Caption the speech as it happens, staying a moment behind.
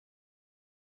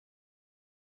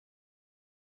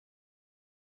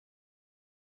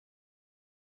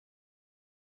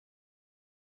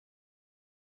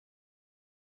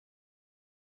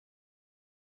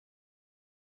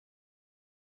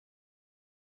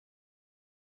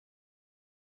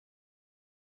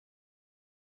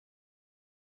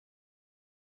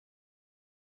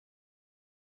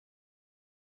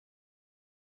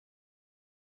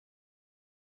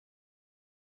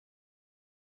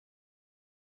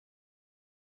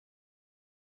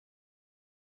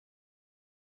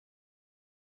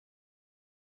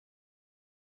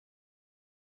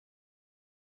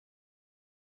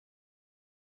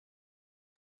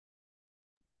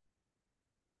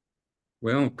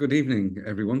Well, good evening,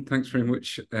 everyone. Thanks very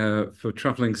much for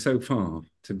travelling so far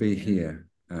to be here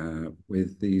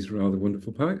with these rather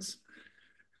wonderful poets.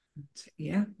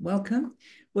 Yeah, welcome.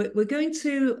 We're going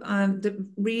to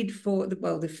read for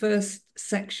the first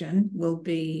section will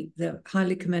be the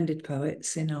highly commended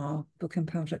poets in our book and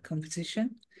pamphlet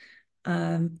competition.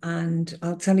 And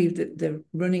I'll tell you the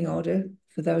running order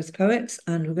for those poets.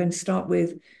 And we're going to start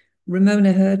with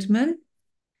Ramona Herdman,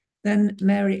 then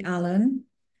Mary Allen,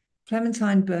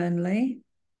 Clementine Burnley,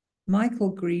 Michael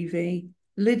Greavy,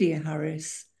 Lydia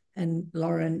Harris, and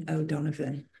Lauren O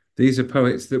Donovan. These are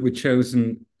poets that were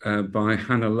chosen by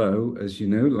Hannah Lowe, as you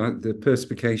know, like the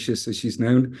perspicacious, as she's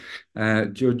known,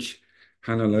 Judge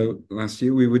Hannah Lowe last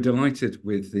year. We were delighted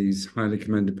with these highly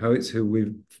commended poets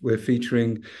who we're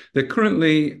featuring. They're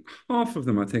currently, half of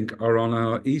them, I think, are on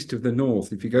our East of the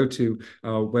North. If you go to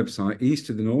our website, East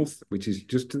of the North, which is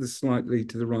just slightly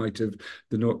to the right of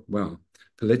the North, well,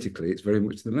 politically, it's very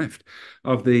much to the left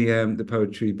of the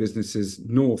Poetry Business's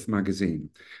North magazine.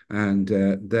 And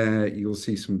there you'll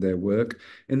see some of their work.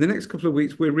 In the next couple of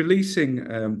weeks, we're releasing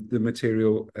the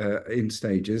material in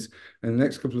stages. And the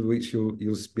next couple of weeks, you'll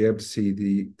be able to see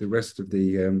the rest of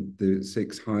the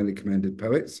 6 highly commended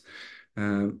poets.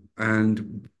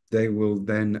 And they will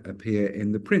then appear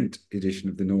in the print edition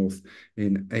of the North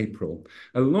in April,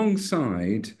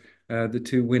 alongside the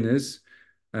 2 winners,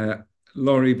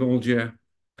 Laurie Bolger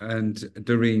and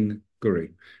Doreen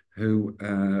Gurry, who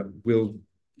will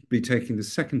be taking the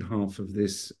second half of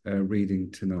this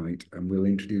reading tonight, and we'll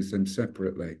introduce them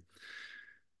separately.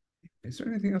 Is there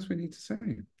anything else we need to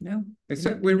say? No.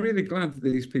 Except we're really glad that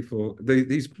these people,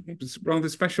 these rather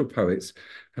special poets,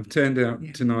 have turned out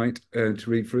tonight to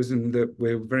read for us, and that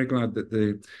we're very glad that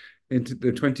the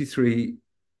 2023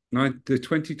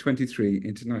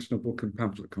 International Book and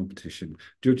Pamphlet Competition,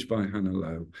 judged by Hannah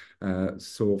Lowe,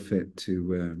 saw fit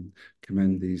to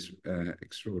commend these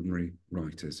extraordinary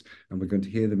writers. And we're going to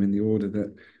hear them in the order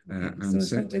that Anne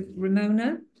said. With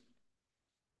Ramona.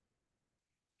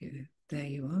 Yeah, there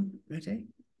you are, ready.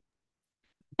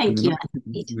 Thank you.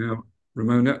 Now,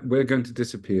 Ramona, we're going to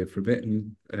disappear for a bit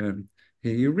and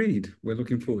hear you read. We're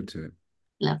looking forward to it.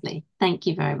 Lovely. Thank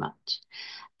you very much.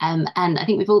 And I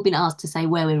think we've all been asked to say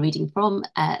where we're reading from.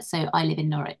 So I live in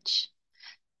Norwich,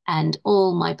 and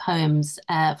all my poems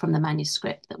from the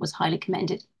manuscript that was highly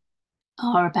commended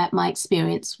are about my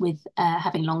experience with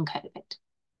having long COVID.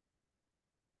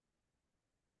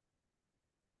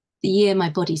 The year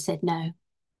my body said no.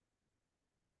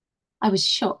 I was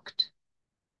shocked.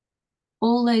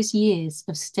 All those years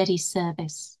of steady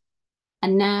service,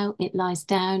 and now it lies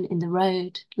down in the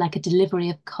road like a delivery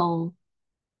of coal.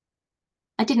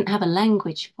 I didn't have a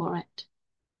language for it.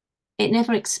 It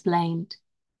never explained.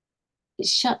 It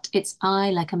shut its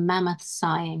eye like a mammoth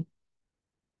sighing.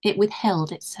 It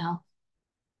withheld itself.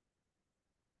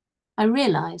 I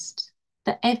realized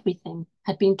that everything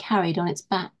had been carried on its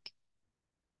back.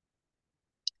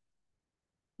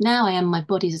 Now I am my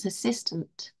body's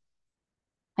assistant.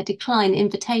 I decline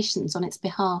invitations on its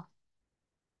behalf.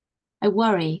 I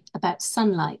worry about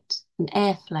sunlight and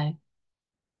airflow.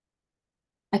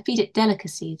 I feed it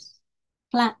delicacies,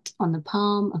 flat on the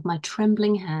palm of my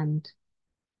trembling hand.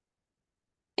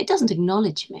 It doesn't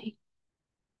acknowledge me,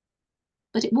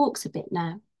 but it walks a bit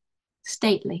now,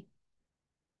 stately,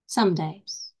 some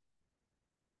days.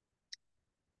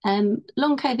 Long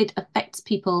COVID affects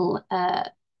people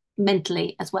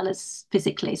mentally as well as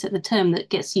physically. So the term that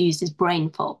gets used is brain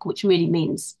fog, which really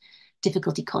means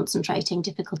difficulty concentrating,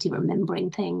 difficulty remembering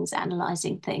things,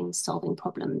 analysing things, solving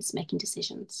problems, making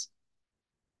decisions.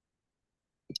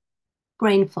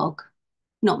 Brain fog,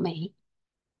 not me.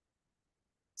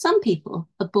 Some people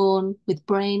are born with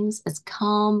brains as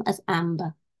calm as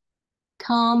amber,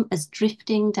 calm as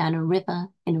drifting down a river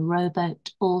in a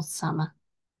rowboat all summer.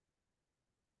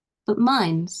 But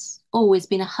mine's always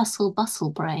been a hustle-bustle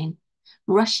brain,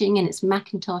 rushing in its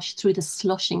Macintosh through the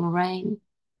sloshing rain.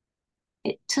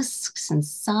 It tusks and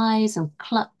sighs and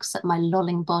clucks at my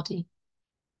lolling body.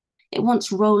 It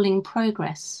wants rolling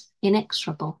progress,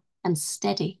 inexorable and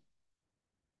steady.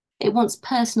 It wants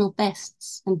personal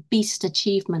bests and beast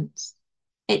achievements.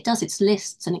 It does its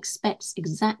lists and expects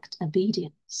exact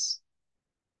obedience.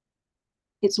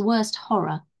 Its worst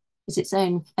horror is its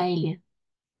own failure.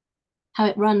 How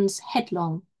it runs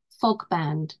headlong,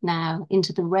 fog-bound now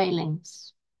into the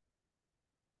railings.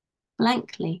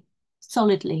 Blankly,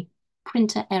 solidly,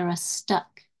 printer error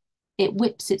stuck, it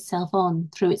whips itself on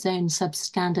through its own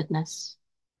substandardness.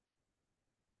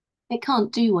 It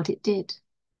can't do what it did.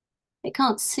 It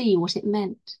can't see what it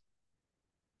meant.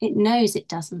 It knows it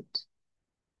doesn't.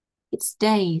 It's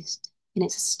dazed in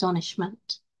its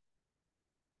astonishment.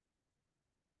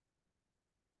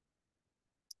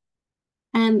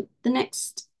 The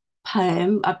next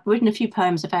poem, I've written a few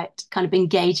poems about kind of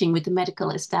engaging with the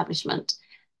medical establishment.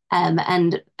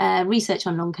 And research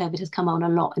on long COVID has come on a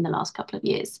lot in the last couple of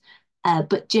years.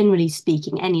 But generally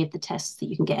speaking, any of the tests that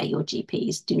you can get at your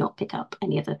GPs do not pick up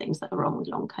any of the things that are wrong with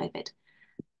long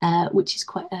COVID, which is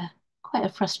quite a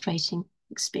frustrating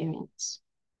experience.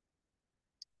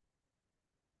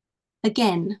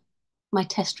 Again, my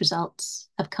test results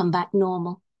have come back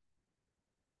normal.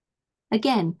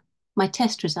 Again, my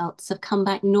test results have come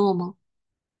back normal.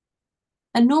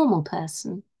 A normal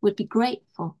person would be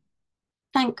grateful,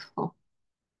 thankful.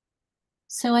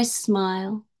 So I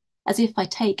smile as if I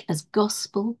take as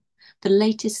gospel the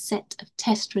latest set of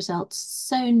test results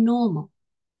so normal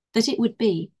that it would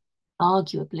be,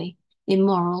 arguably,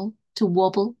 immoral to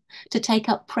wobble, to take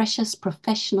up precious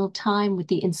professional time with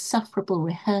the insufferable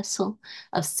rehearsal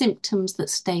of symptoms that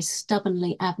stay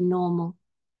stubbornly abnormal.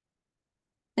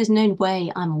 There's no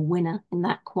way I'm a winner in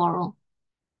that quarrel.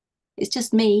 It's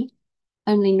just me,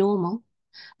 only normal,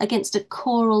 against a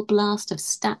choral blast of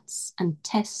stats and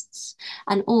tests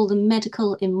and all the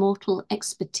medical immortal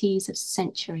expertise of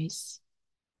centuries.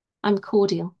 I'm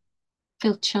cordial,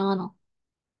 Phil Charnel.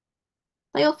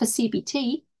 They offer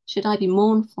CBT, should I be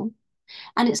mournful,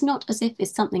 and it's not as if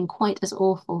it's something quite as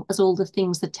awful as all the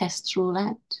things the tests rule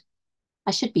out.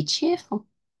 I should be cheerful.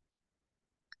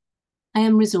 I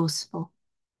am resourceful.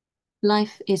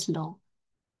 Life is long.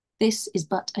 This is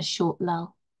but a short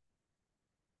lull.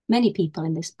 Many people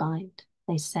in this bind,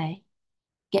 they say,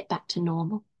 get back to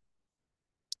normal.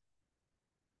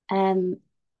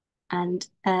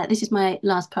 This is my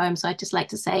last poem, so I'd just like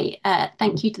to say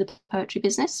thank you to the Poetry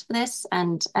Business for this,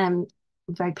 and I'm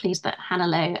very pleased that Hannah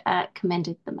Lowe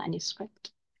commended the manuscript.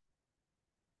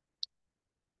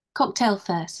 Cocktail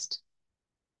first.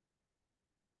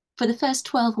 For the first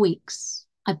 12 weeks,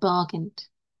 I bargained.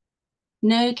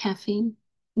 No caffeine,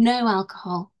 no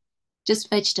alcohol,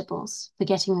 just vegetables for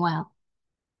getting well.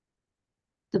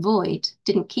 The void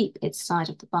didn't keep its side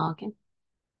of the bargain.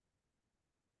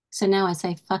 So now I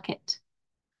say, fuck it.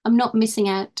 I'm not missing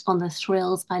out on the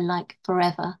thrills I like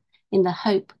forever in the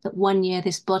hope that one year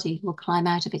this body will climb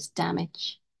out of its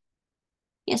damage.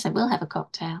 Yes, I will have a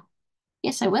cocktail.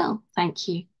 Yes, I will, thank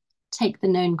you. Take the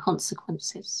known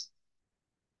consequences.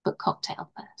 But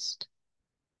cocktail first.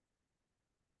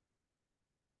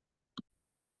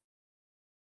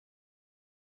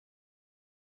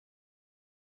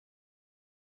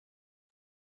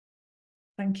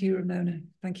 Thank you, Ramona.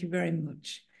 Thank you very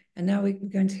much. And now we're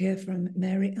going to hear from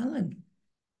Mary Allen.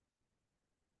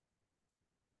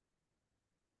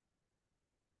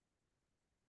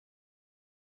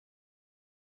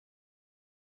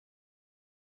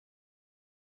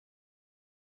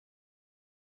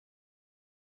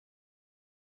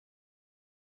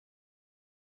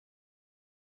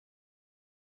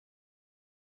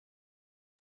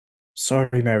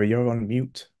 Sorry, Mary, you're on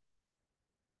mute.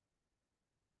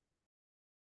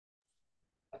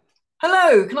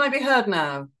 Hello, can I be heard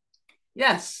now?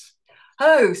 Yes.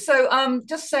 Hello. So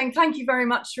just saying thank you very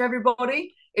much to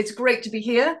everybody. It's great to be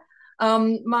here.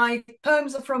 My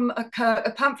poems are from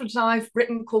a pamphlet I've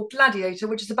written called Gladiator,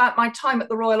 which is about my time at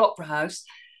the Royal Opera House.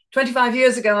 25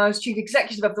 years ago, I was chief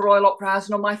executive of the Royal Opera House,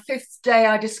 and on my 5th day,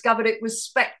 I discovered it was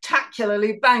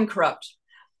spectacularly bankrupt.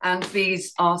 And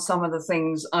these are some of the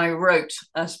things I wrote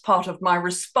as part of my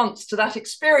response to that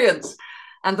experience.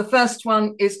 And the first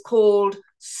one is called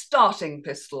Starting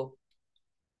Pistol.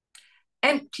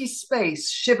 Empty space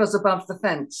shivers above the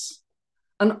fence.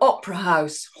 An opera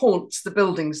house haunts the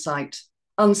building site,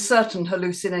 uncertain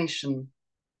hallucination.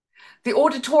 The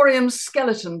auditorium's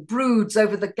skeleton broods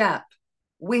over the gap,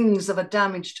 wings of a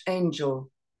damaged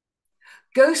angel.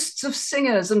 Ghosts of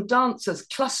singers and dancers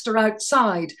cluster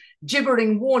outside,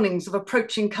 gibbering warnings of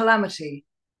approaching calamity.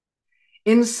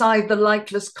 Inside the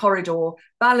lightless corridor,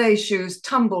 ballet shoes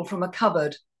tumble from a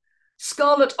cupboard.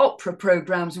 Scarlet opera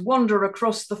programs wander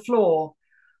across the floor.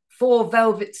 4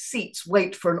 velvet seats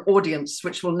wait for an audience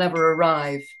which will never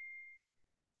arrive.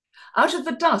 Out of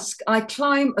the dusk, I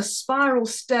climb a spiral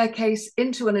staircase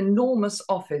into an enormous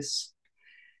office.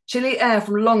 Chilly air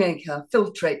from Longacre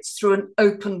filtrates through an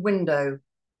open window.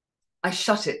 I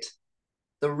shut it.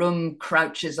 The room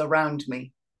crouches around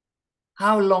me.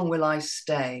 How long will I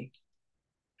stay?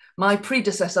 My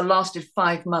predecessor lasted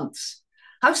 5 months.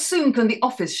 How soon can the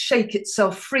office shake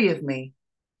itself free of me?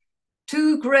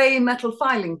 2 grey metal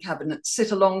filing cabinets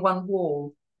sit along one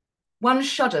wall. One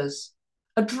shudders.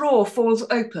 A drawer falls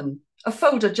open. A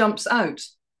folder jumps out.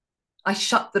 I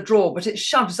shut the drawer, but it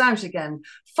shoves out again.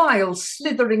 Files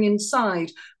slithering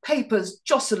inside. Papers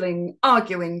jostling,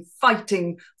 arguing,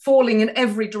 fighting, falling in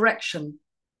every direction.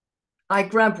 I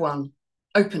grab one.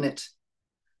 Open it.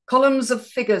 Columns of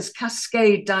figures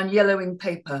cascade down yellowing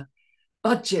paper.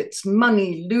 Budgets,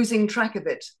 money, losing track of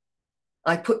it.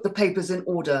 I put the papers in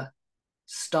order.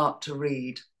 Start to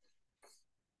read.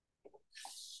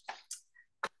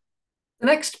 The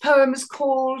next poem is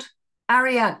called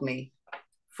Ariadne,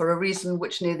 for a reason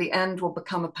which near the end will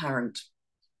become apparent.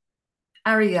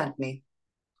 Ariadne.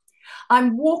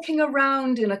 I'm walking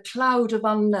around in a cloud of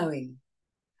unknowing.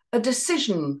 A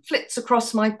decision flits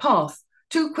across my path,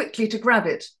 too quickly to grab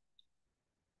it.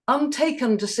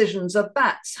 Untaken decisions are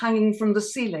bats hanging from the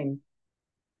ceiling.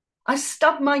 I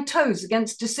stub my toes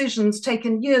against decisions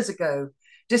taken years ago,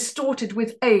 distorted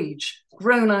with age,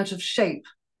 grown out of shape.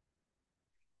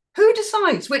 Who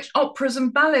decides which operas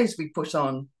and ballets we put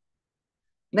on?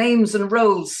 Names and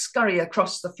roles scurry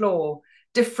across the floor,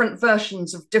 different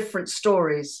versions of different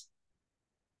stories.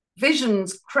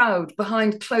 Visions crowd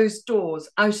behind closed doors,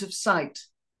 out of sight.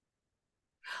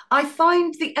 I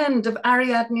find the end of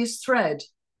Ariadne's thread,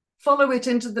 follow it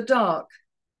into the dark.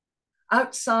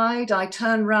 Outside, I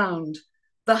turn round.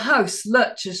 The house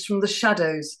lurches from the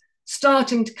shadows,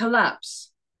 starting to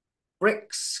collapse.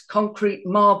 Bricks, concrete,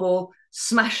 marble,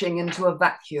 smashing into a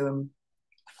vacuum.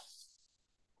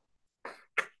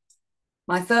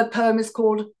 My third poem is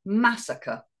called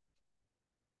Massacre.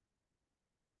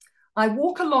 I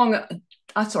walk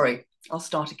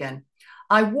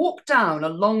down a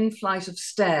long flight of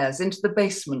stairs into the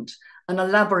basement and a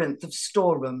labyrinth of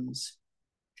storerooms.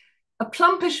 A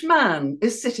plumpish man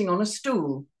is sitting on a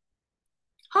stool.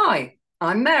 Hi,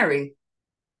 I'm Mary.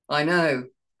 I know,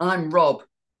 I'm Rob.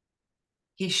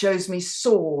 He shows me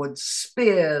swords,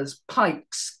 spears,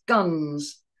 pikes,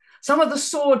 guns. Some of the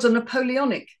swords are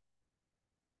Napoleonic.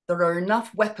 There are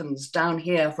enough weapons down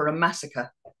here for a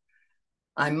massacre.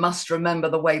 I must remember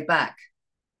the way back,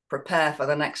 prepare for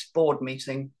the next board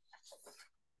meeting.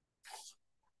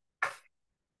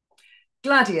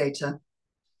 Gladiator.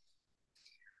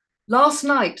 Last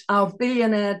night, our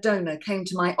billionaire donor came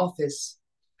to my office.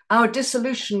 Our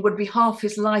dissolution would be half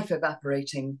his life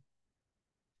evaporating.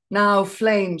 Now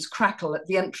flames crackle at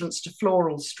the entrance to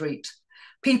Floral Street.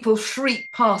 People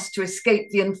shriek past to escape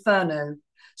the inferno.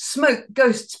 Smoke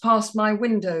ghosts past my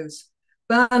windows.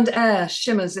 Burned air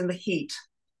shimmers in the heat.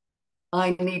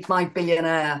 I need my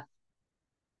billionaire.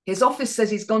 His office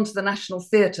says he's gone to the National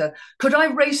Theatre. Could I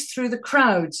race through the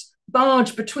crowds,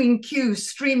 barge between queues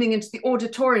streaming into the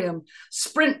auditorium,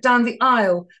 sprint down the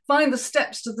aisle, find the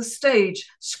steps to the stage,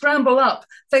 scramble up,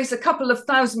 face a couple of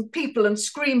thousand people and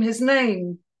scream his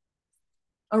name?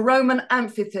 A Roman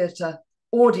amphitheatre,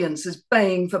 audience is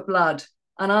baying for blood,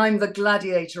 and I'm the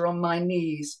gladiator on my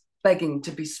knees, begging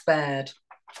to be spared.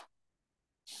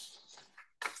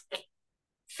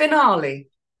 Finale.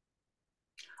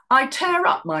 I tear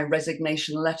up my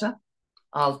resignation letter.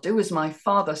 I'll do as my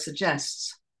father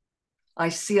suggests. I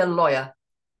see a lawyer.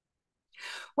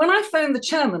 When I phone the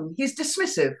chairman, he's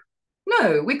dismissive.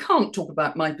 No, we can't talk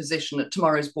about my position at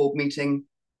tomorrow's board meeting.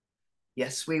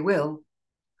 Yes, we will.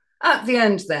 At the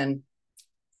end, then.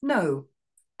 No,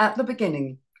 at the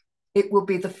beginning. It will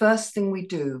be the first thing we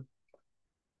do.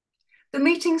 The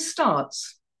meeting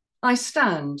starts. I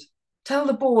stand, tell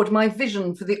the board my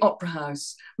vision for the Opera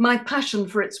House, my passion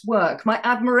for its work, my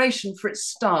admiration for its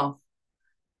staff.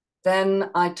 Then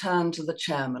I turn to the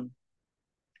chairman.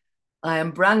 I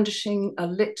am brandishing a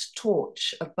lit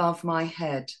torch above my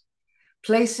head,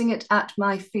 placing it at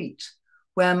my feet,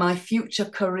 where my future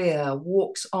career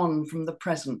walks on from the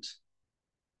present.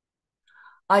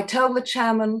 I tell the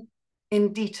chairman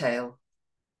in detail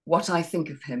what I think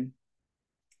of him.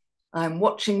 I'm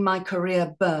watching my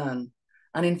career burn,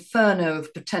 an inferno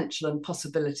of potential and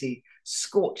possibility,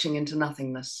 scorching into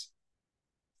nothingness.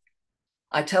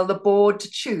 I tell the board to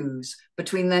choose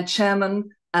between their chairman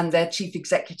and their chief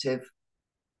executive.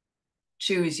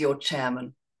 Choose your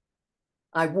chairman.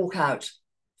 I walk out,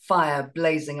 fire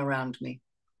blazing around me.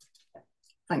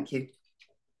 Thank you.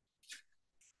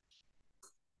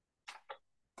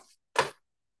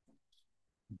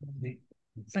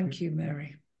 Thank you,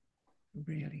 Mary.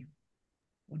 Really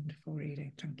wonderful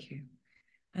reading. Thank you.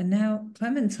 And now,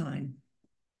 Clementine.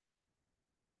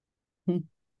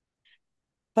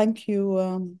 Thank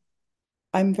you.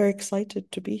 I'm very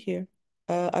excited to be here.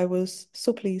 I was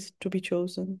so pleased to be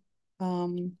chosen.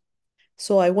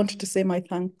 So I wanted to say my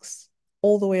thanks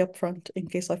all the way up front in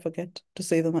case I forget to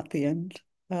say them at the end.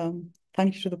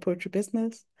 Thank you to the Poetry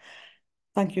Business.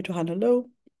 Thank you to Hannah Lowe.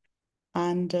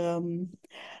 And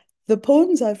the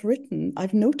poems I've written,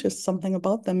 I've noticed something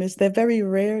about them is they're very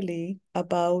rarely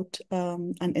about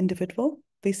an individual.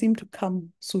 They seem to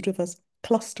come sort of as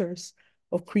clusters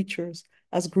of creatures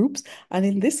as groups. And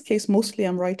in this case, mostly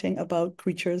I'm writing about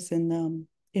creatures in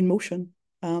motion,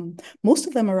 most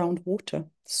of them around water.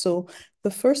 So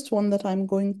the first one that I'm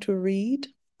going to read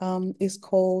is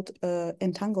called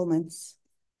Entanglements.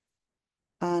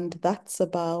 And that's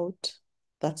about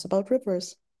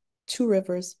rivers, two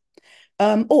rivers.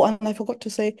 Oh, and I forgot to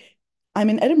say, I'm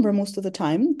in Edinburgh most of the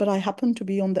time, but I happen to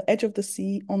be on the edge of the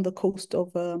sea on the coast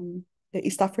of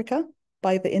East Africa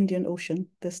by the Indian Ocean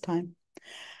this time.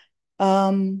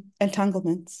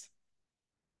 Entanglements.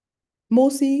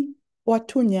 Mosi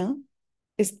Watunya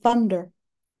is thunder,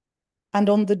 and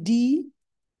on the Dee,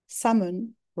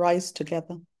 salmon rise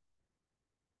together.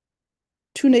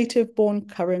 Two native-born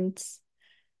currents,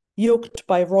 yoked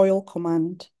by royal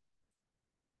command.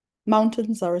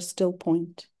 Mountains are a still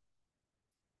point.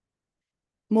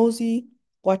 Mosi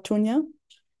Watunya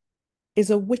is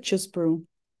a witch's brew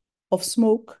of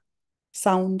smoke,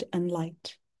 sound, and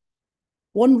light.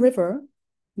 One river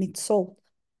needs salt.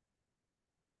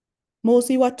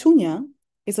 Mosi Watunya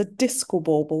is a disco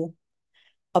bauble,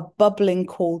 a bubbling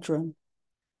cauldron,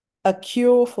 a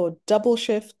cure for double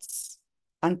shifts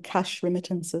and cash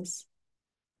remittances.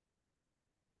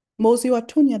 Mosi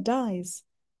Watunya dies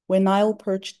when Nile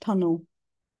perch tunnel,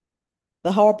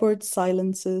 the harbored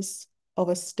silences of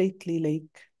a stately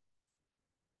lake.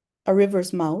 A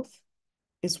river's mouth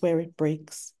is where it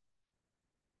breaks.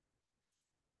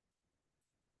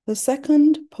 The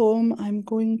second poem I'm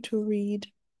going to read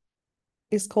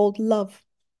is called Love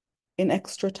in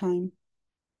Extra Time.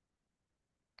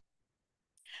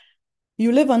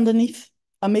 You live underneath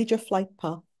a major flight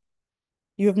path.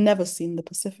 You have never seen the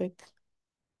Pacific.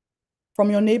 From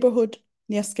your neighborhood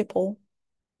near Schiphol,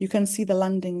 you can see the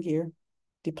landing gear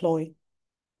deploy.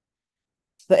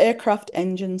 The aircraft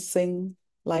engines sing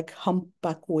like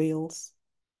humpback whales.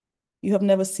 You have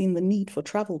never seen the need for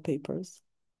travel papers.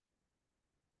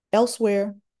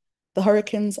 Elsewhere, the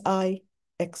hurricane's eye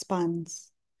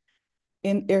expands.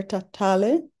 In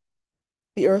Irtatale,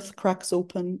 the earth cracks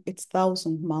open its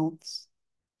 1,000 mouths.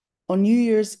 On New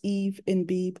Year's Eve in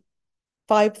Beebe,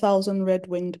 5,000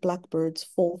 red-winged blackbirds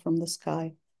fall from the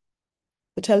sky.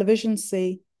 The televisions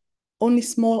say only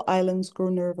small islands grow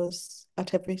nervous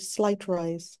at every slight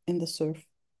rise in the surf.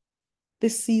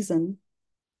 This season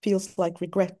feels like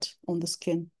regret on the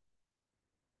skin.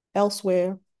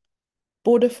 Elsewhere,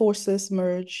 border forces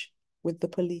merge with the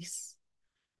police.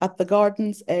 At the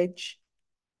garden's edge,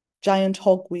 giant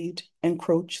hogweed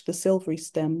encroach the silvery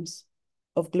stems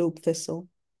of globe thistle.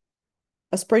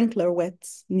 A sprinkler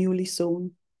wets newly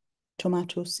sown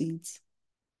tomato seeds.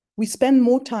 We spend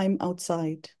more time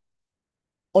outside.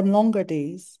 On longer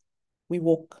days, we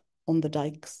walk on the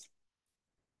dikes.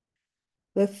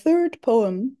 The third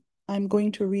poem I'm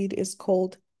going to read is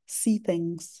called Sea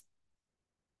Things.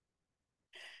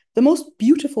 The most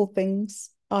beautiful things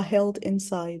are held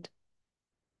inside.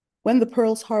 When the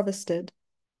pearl's harvested,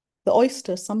 the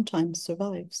oyster sometimes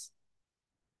survives.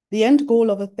 The end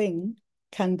goal of a thing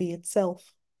can be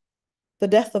itself. The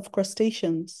death of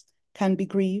crustaceans can be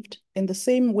grieved in the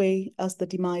same way as the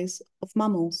demise of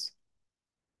mammals.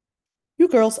 You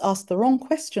girls ask the wrong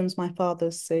questions, my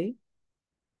fathers say.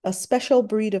 A special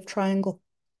breed of triangle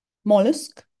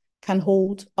mollusk can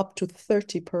hold up to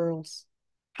 30 pearls.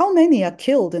 How many are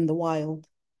killed in the wild?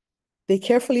 They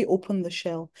carefully open the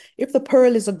shell. If the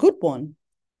pearl is a good one,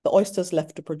 the oyster is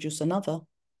left to produce another.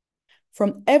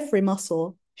 From every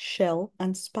mussel, shell,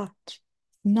 and spat,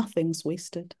 nothing's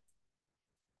wasted.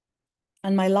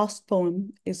 And my last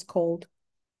poem is called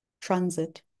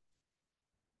Transit.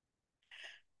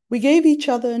 We gave each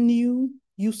other new,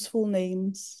 useful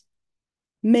names,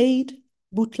 made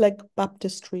bootleg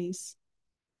baptistries.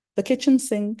 The kitchen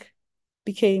sink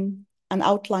became an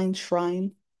outlined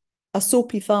shrine, a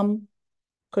soapy thumb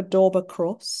could daub a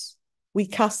cross. We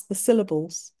cast the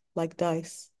syllables like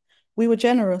dice. We were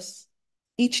generous.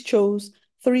 Each chose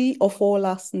 3 or 4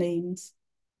 last names,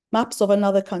 maps of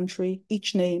another country,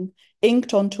 each name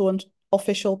inked onto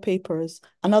official papers,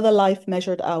 another life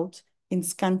measured out in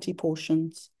scanty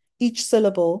portions. Each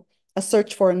syllable, a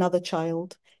search for another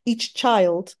child. Each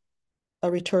child, a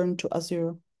return to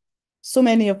azure. So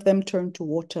many of them turned to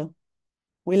water.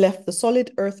 We left the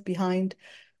solid earth behind,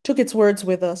 took its words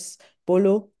with us,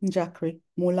 bolo, njakri,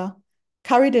 mula,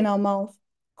 carried in our mouth,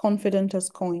 confident as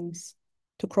coins,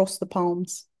 to cross the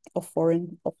palms of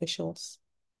foreign officials.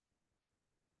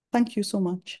 Thank you so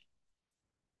much.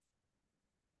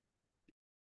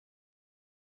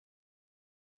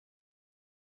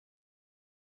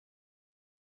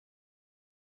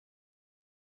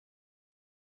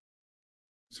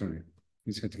 Sorry,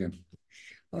 you said again.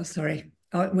 Oh, sorry.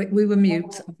 Oh, we were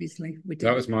mute, obviously. We did.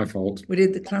 That was my fault. We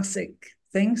did the classic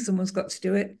thing. Someone's got to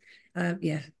do it.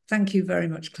 Yeah, thank you very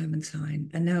much,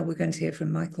 Clementine. And now we're going to hear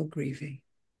from Michael Greavy.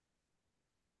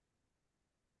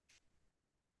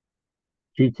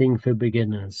 Cheating for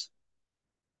beginners.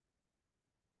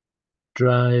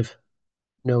 Drive,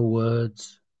 no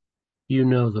words, you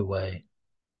know the way.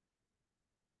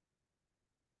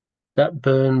 That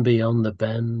burn beyond the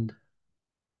bend.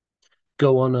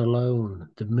 Go on alone,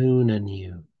 the moon and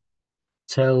you.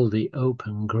 Tell the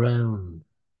open ground.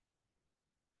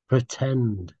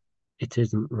 Pretend it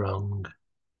isn't wrong.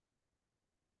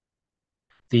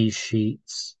 These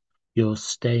sheets, your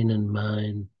stain and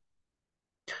mine,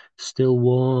 still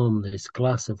warm this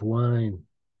glass of wine.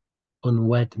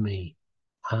 Unwed me,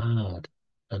 hard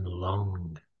and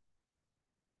long.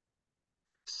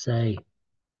 Say,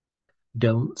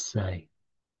 don't say,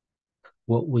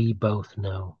 what we both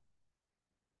know.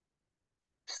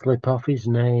 Slip off his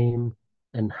name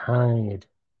and hide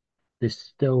this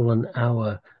stolen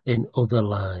hour in other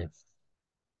lives.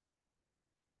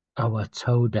 Our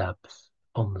toe dabs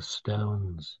on the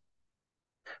stones,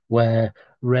 where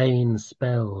rain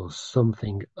spells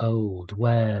something old,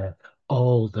 where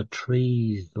all the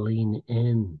trees lean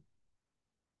in.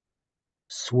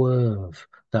 Swerve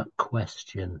that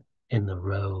question in the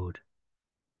road.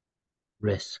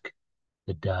 Risk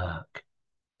the dark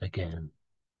again.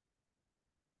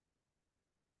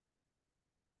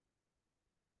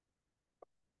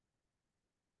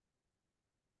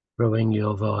 Throwing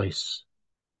your voice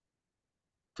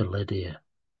to Lydia.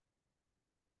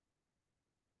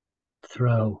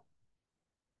 Throw.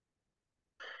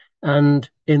 And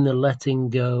in the letting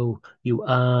go, you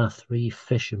are three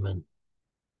fishermen.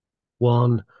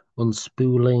 One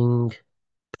unspooling,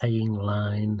 paying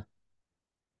line.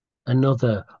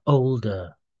 Another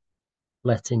older,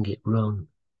 letting it run.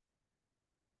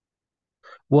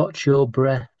 Watch your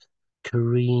breath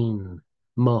careen,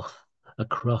 moth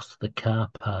across the car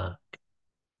park.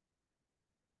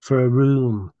 For a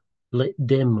room lit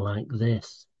dim like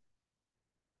this,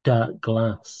 dark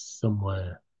glass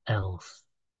somewhere else.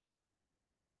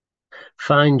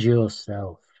 Find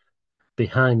yourself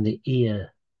behind the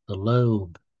ear, the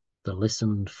lobe, the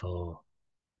listened for.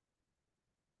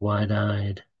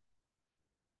 Wide-eyed,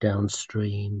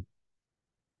 downstream,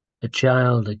 a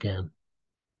child again,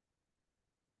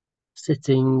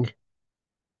 sitting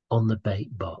on the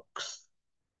bait box,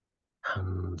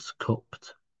 hands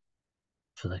cupped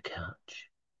for the catch.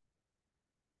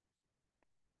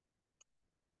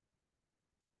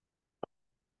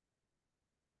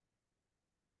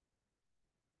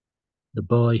 The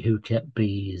boy who kept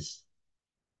bees.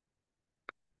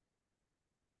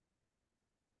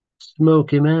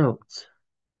 Smoke him out,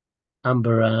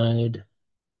 amber-eyed,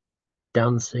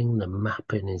 dancing the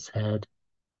map in his head.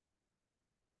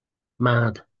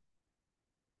 Mad,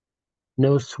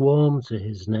 no swarm to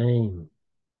his name.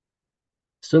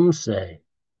 Some say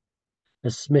a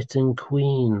smitten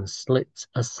queen slipped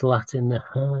a slat in the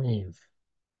hive,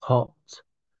 hot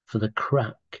for the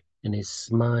crack in his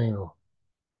smile.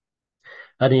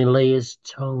 And he lay his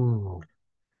tongue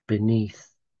beneath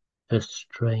her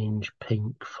strange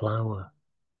pink flower.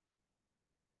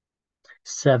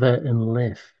 Sever and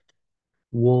lift,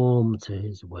 warm to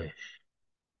his wish.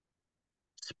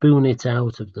 Spoon it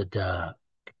out of the dark.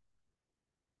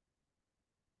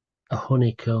 A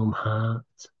honeycomb heart,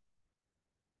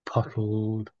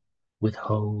 pottled with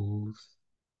holes.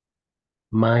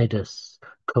 Midas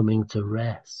coming to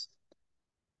rest.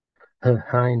 Her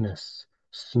Highness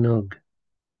snug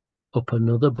up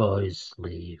another boy's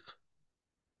sleeve.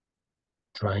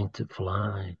 Trying to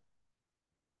fly,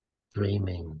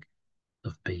 dreaming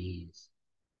of bees.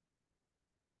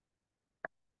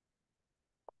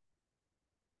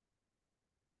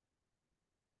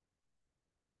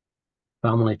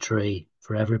 Family tree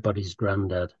for everybody's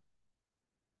granddad.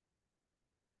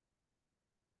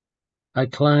 I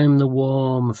climb the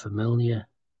warm, familiar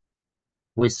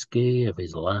whiskey of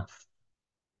his laugh.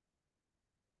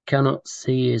 Cannot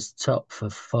see his top for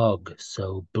fog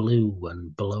so blue and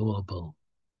blowable.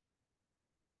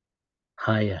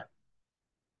 Higher.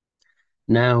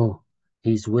 Now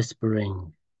he's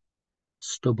whispering,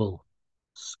 stubble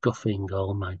scuffing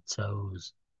all my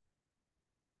toes.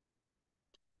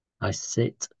 I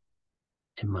sit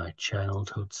in my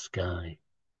childhood sky.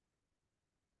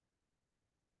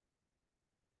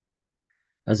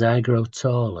 As I grow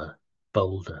taller,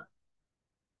 bolder,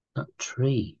 that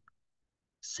tree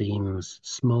seems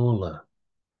smaller,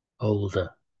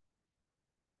 older.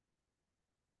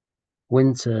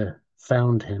 Winter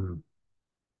found him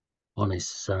on his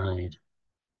side.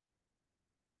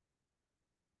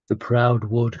 The proud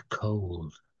wood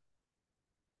cold,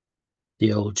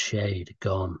 the old shade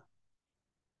gone.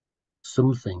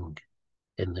 something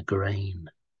in the grain.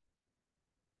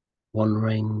 One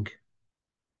ring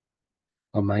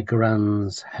on my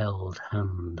grand's held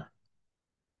hand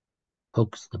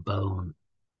hugs the bone,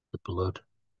 the blood,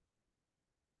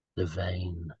 the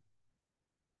vein.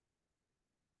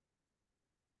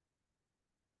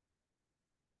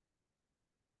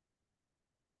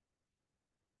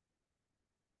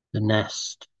 The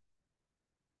nest.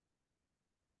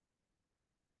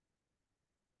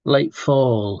 Late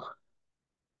fall,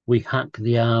 we hack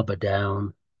the arbour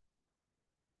down.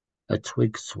 A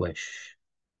twig swish,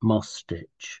 moss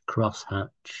stitch,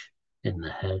 crosshatch in the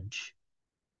hedge.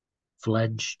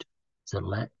 Fledged to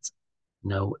let,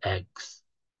 no eggs.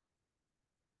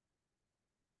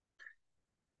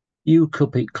 You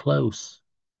cup it close,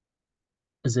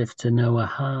 as if to know a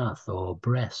hearth or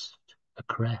breast, a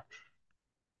creche.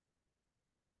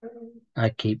 I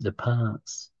keep the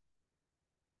parts,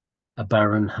 a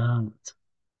barren heart.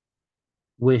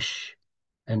 Wish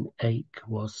and ache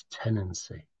was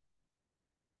tenancy.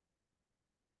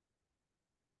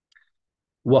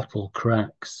 Wattle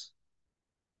cracks,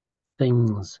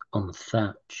 things on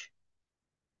thatch.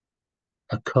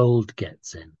 A cold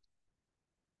gets in,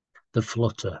 the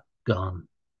flutter gone.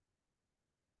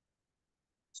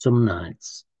 Some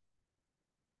nights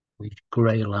we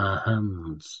grail our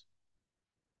hands,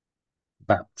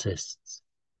 Baptists,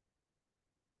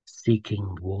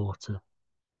 seeking water,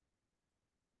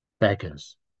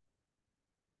 beggars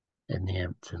in the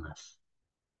emptiness.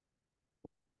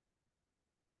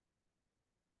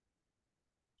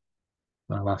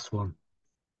 My last one,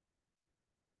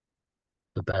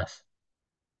 the best.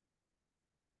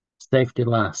 Safety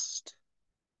last.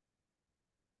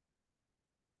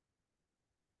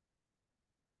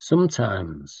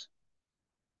 Sometimes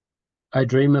I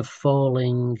dream of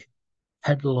falling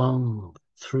headlong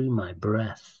through my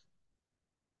breath,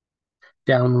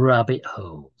 down rabbit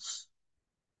holes,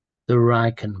 the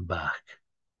Reichenbach,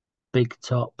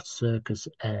 big-top circus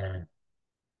air,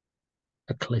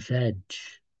 a cliff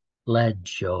edge,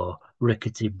 ledge or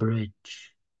rickety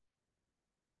bridge,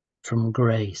 from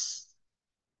grace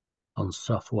on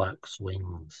soft wax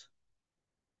wings.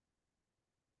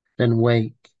 Then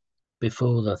wake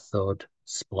before the thud,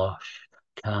 splosh,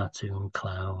 cartoon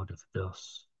cloud of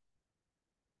dust.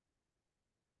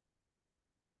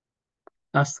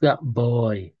 Ask that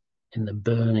boy in the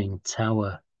burning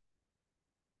tower,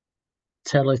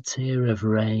 tell a tear of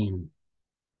rain.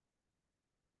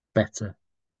 Better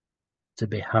to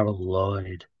be Harold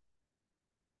Lloyd.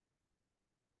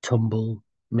 Tumble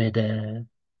mid-air,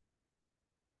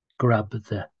 grab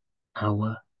the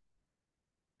hour,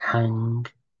 hang,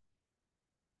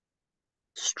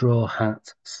 straw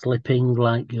hat slipping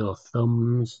like your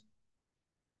thumbs,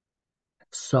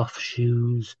 soft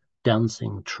shoes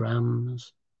dancing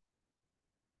trams,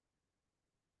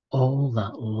 all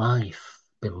that life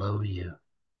below you.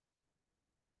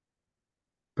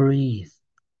 Breathe,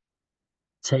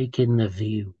 take in the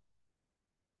view,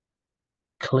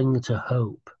 cling to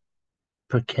hope,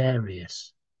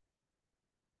 precarious,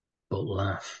 but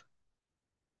laugh.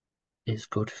 It's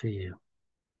good for you.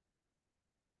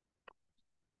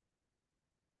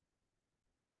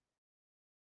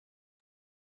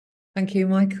 Thank you,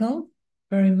 Michael,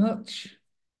 very much.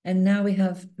 And now we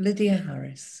have Lydia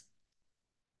Harris.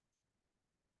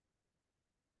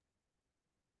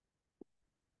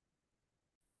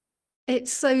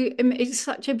 It's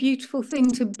such a beautiful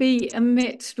thing to be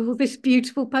amidst all this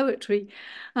beautiful poetry.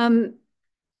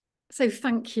 So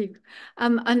thank you.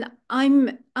 And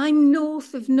I'm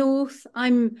north of North.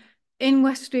 I'm in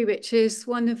Westbury, which is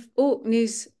one of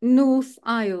Orkney's North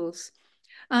Isles.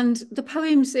 And the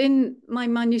poems in my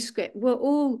manuscript were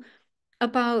all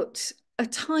about a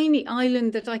tiny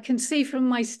island that I can see from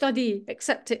my study,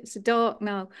 except it's dark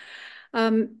now.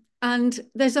 And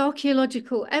there's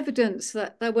archaeological evidence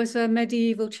that there was a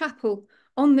medieval chapel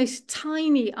on this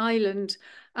tiny island.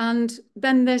 And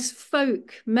then there's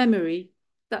folk memory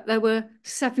that there were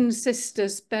 7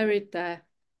 sisters buried there.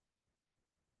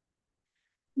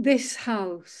 This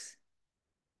house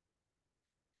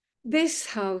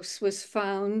was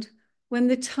found when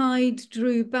the tide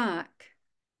drew back.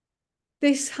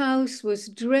 This house was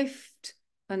drift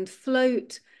and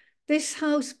float. This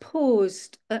house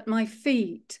paused at my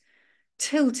feet,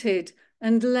 tilted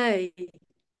and lay.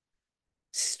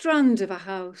 Strand of a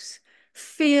house,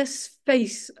 fierce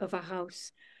face of a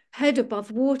house, head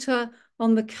above water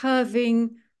on the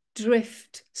curving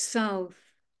drift south.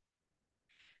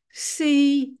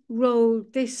 Sea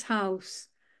rolled this house,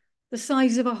 the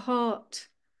size of a heart.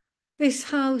 This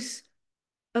house,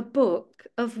 a book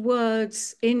of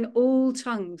words in all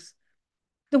tongues.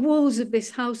 The walls of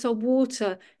this house are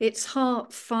water, its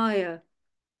heart fire.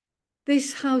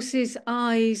 This house's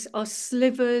eyes are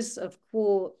slivers of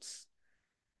quartz.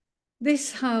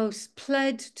 This house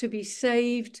pled to be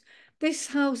saved. This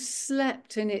house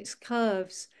slept in its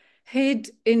curves, hid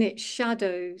in its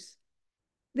shadows.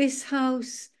 This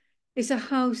house is a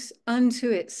house unto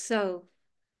itself,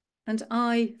 and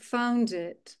I found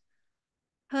it,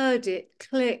 heard it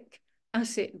click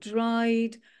as it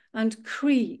dried and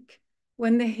creak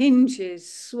when the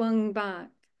hinges swung back.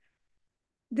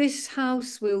 This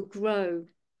house will grow.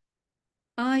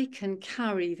 I can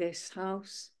carry this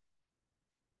house.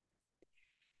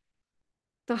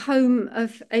 The home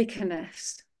of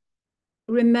Akeness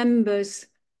remembers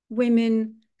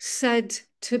women said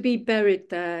to be buried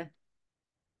there.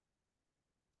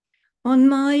 On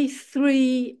my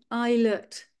 3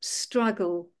 islet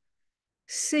straggle,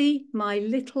 see my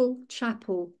little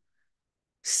chapel,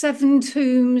 7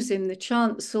 tombs in the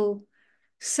chancel,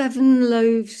 7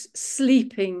 loaves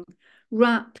sleeping,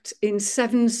 wrapped in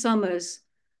 7 summers,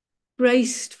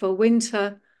 braced for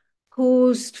winter,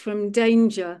 paused from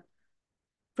danger,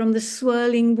 from the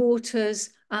swirling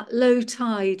waters at low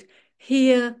tide,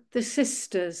 hear the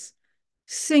sisters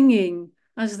singing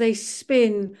as they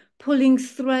spin, pulling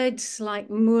threads like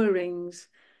moorings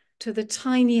to the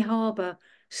tiny harbour,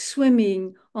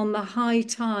 swimming on the high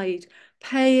tide,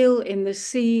 pale in the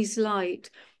sea's light,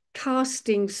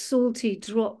 casting salty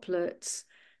droplets,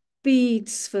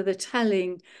 beads for the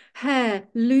telling, hair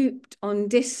looped on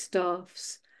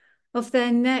distaffs, of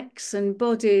their necks and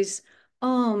bodies,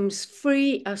 arms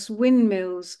free as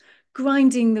windmills,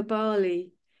 grinding the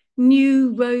barley,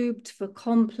 new robed for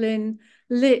Compline,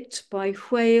 lit by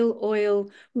whale oil,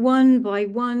 one by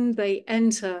one they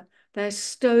enter their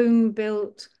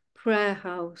stone-built prayer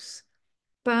house,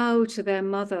 bow to their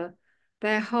mother,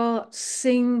 their hearts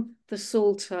sing the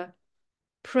Psalter,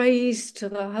 praise to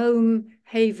the home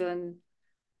haven,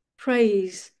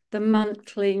 praise the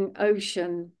mantling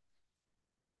ocean.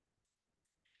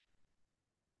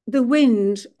 The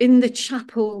wind in the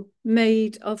chapel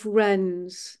made of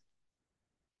wrens,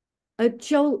 a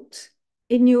jolt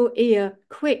in your ear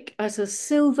quick as a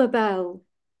silver bell,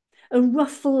 a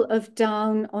ruffle of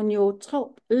down on your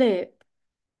top lip,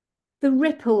 the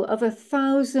ripple of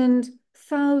 1,000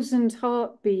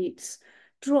 heartbeats,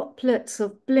 droplets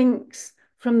of blinks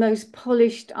from those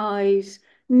polished eyes,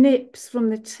 nips from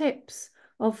the tips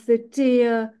of the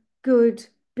dear good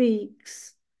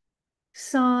beaks.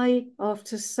 Sigh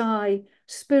after sigh,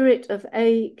 spirit of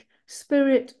ache,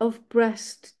 spirit of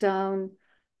breast down.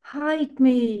 Hide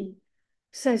me,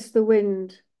 says the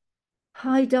wind.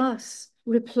 Hide us,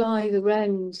 reply the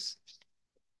wrens.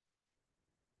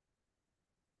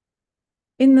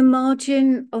 In the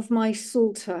margin of my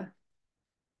psalter,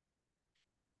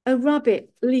 a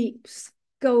rabbit leaps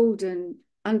golden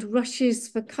and rushes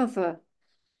for cover.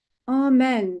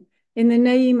 Amen, in the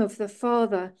name of the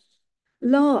Father.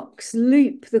 Larks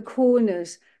loop the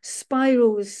corners,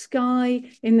 spiral the sky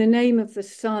in the name of the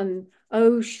sun.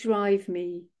 Oh, shrive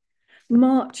me.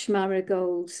 Marsh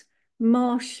marigolds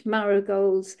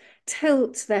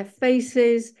tilt their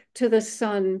faces to the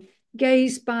sun,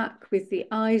 gaze back with the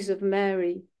eyes of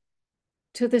Mary.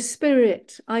 To the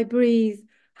Spirit I breathe,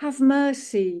 have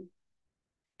mercy.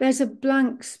 There's a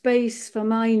blank space for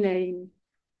my name.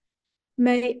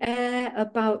 May air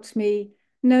about me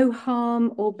no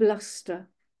harm or bluster.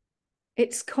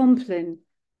 It's Compline.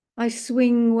 I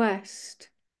swing west.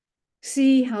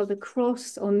 See how the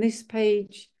cross on this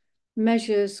page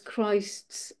measures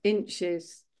Christ's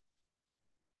inches.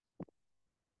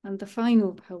 And the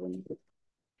final poem.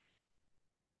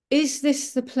 Is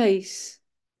this the place?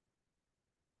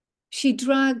 She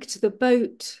dragged the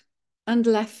boat and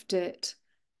left it,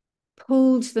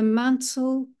 pulled the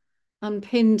mantle and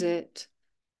pinned it,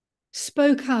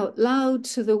 spoke out loud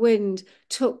to the wind,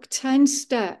 took 10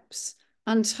 steps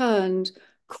and turned,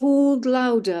 called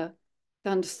louder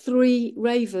than 3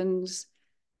 ravens,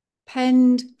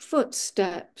 penned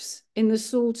footsteps in the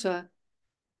Psalter.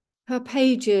 Her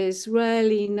pages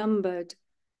rarely numbered.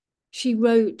 She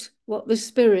wrote what the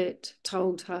Spirit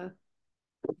told her.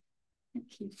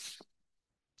 Thank you.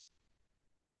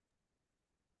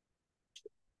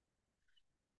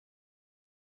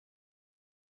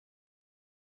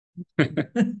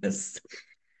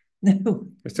 No,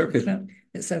 it's okay.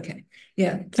 It's okay.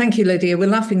 Yeah, thank you, Lydia. We're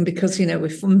laughing because we're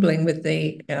fumbling with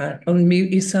the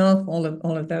unmute yourself, all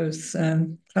of those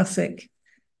classic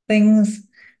things,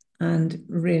 and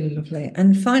really lovely.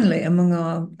 And finally, among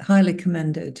our highly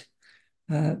commended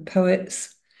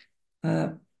poets,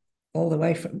 all the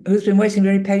way from who's been waiting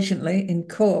very patiently in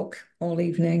Cork all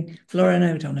evening, Lauren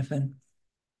O Donovan.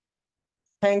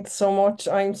 Thanks so much.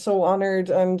 I'm so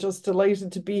honored. I'm just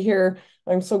delighted to be here.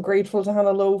 I'm so grateful to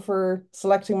Hannah Lowe for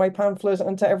selecting my pamphlet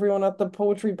and to everyone at the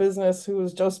Poetry Business who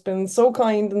has just been so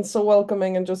kind and so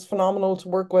welcoming and just phenomenal to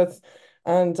work with.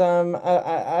 And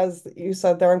as you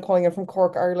said there, I'm calling it from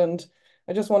Cork, Ireland.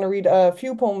 I just want to read a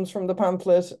few poems from the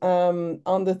pamphlet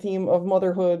on the theme of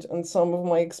motherhood and some of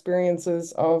my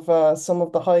experiences of some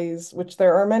of the highs, which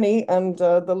there are many, and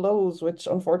the lows, which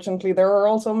unfortunately there are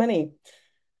also many.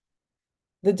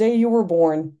 The day you were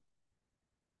born.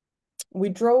 We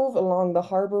drove along the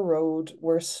harbour road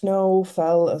where snow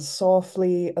fell as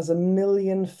softly as a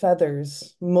million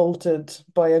feathers molted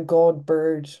by a god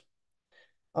bird.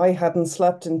 I hadn't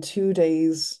slept in 2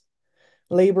 days.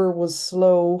 Labour was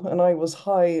slow and I was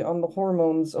high on the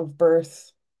hormones of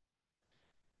birth.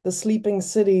 The sleeping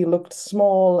city looked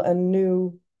small and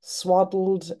new,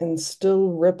 swaddled in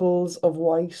still ripples of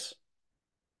white.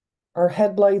 Our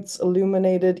headlights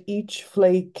illuminated each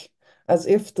flake as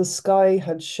if the sky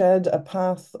had shed a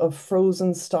path of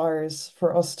frozen stars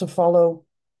for us to follow.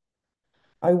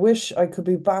 I wish I could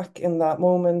be back in that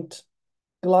moment,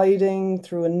 gliding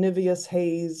through a niveous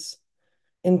haze,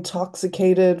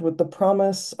 intoxicated with the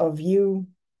promise of you,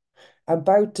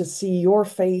 about to see your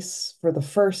face for the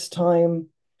first time,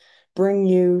 bring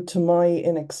you to my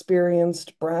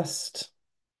inexperienced breast.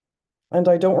 And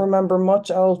I don't remember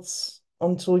much else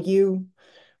until you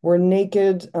were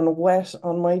naked and wet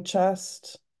on my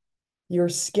chest, your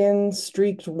skin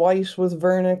streaked white with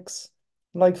vernix,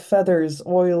 like feathers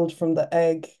oiled from the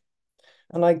egg.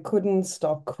 And I couldn't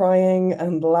stop crying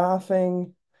and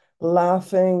laughing,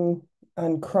 laughing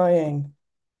and crying.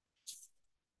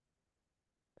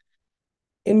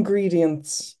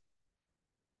 Ingredients.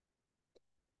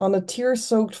 On a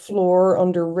tear-soaked floor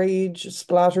under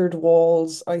rage-splattered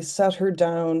walls, I set her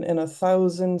down in a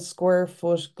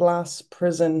 1,000-square-foot glass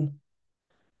prison.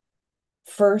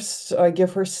 First, I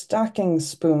give her stacking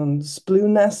spoons, blue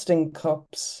nesting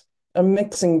cups, a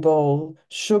mixing bowl,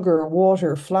 sugar,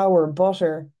 water, flour,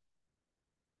 butter.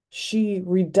 She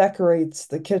redecorates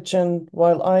the kitchen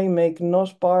while I make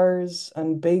nut bars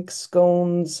and bake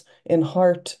scones in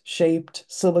heart-shaped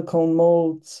silicone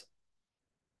molds.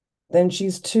 Then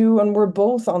she's two and we're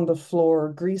both on the floor,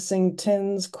 greasing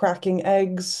tins, cracking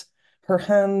eggs. Her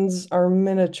hands are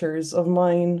miniatures of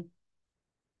mine.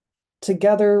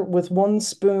 Together with one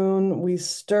spoon, we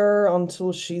stir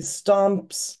until she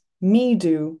stomps. Me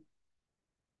do.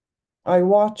 I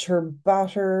watch her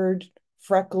battered,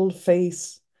 freckled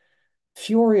face,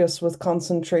 furious with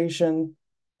concentration,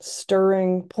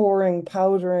 stirring, pouring,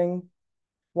 powdering,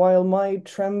 while my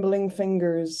trembling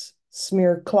fingers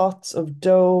smear clots of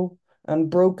dough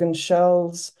and broken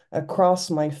shells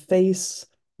across my face,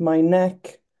 my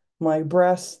neck, my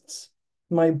breasts,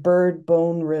 my bird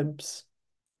bone ribs.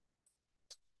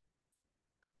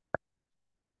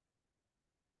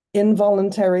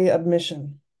 Involuntary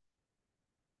admission.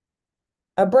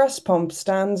 A breast pump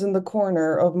stands in the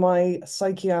corner of my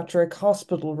psychiatric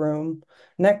hospital room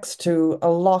next to a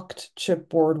locked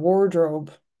chipboard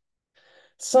wardrobe.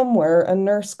 Somewhere a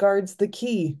nurse guards the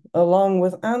key, along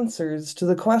with answers to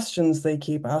the questions they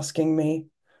keep asking me.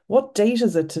 What date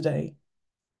is it today?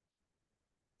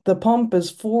 The pump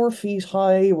is 4 feet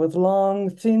high with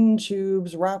long, thin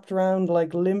tubes wrapped around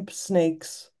like limp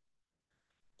snakes.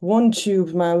 One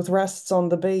tube mouth rests on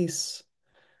the base,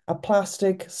 a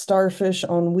plastic starfish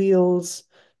on wheels,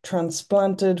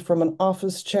 transplanted from an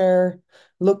office chair,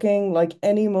 looking like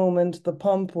any moment the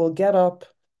pump will get up,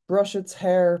 brush its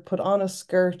hair, put on a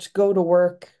skirt, go to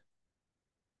work.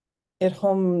 It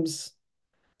hums,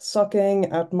 sucking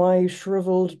at my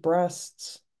shriveled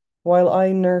breasts while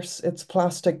I nurse its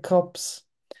plastic cups.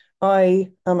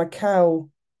 I am a cow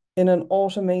in an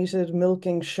automated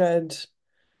milking shed,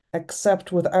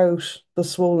 except without the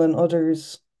swollen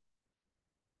udders.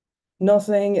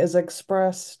 Nothing is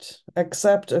expressed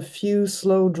except a few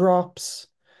slow drops,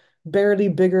 barely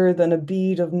bigger than a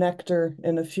bead of nectar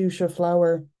in a fuchsia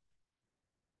flower.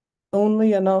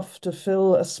 Only enough to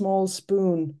fill a small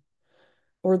spoon,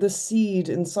 or the seed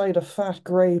inside a fat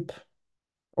grape,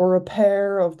 or a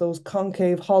pair of those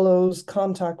concave hollows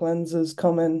contact lenses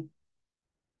come in.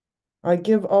 I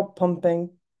give up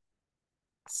pumping,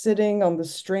 sitting on the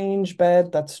strange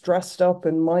bed that's dressed up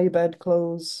in my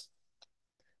bedclothes.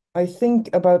 I think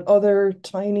about other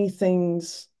tiny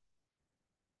things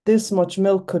this much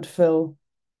milk could fill,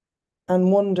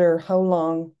 and wonder how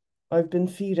long I've been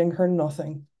feeding her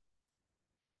nothing.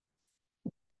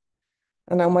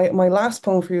 And now my last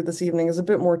poem for you this evening is a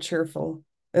bit more cheerful.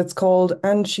 It's called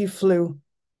And She Flew.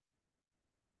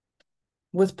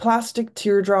 With plastic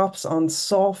teardrops on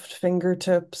soft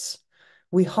fingertips,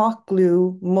 We hot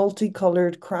glue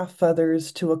multicolored craft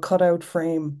feathers to a cutout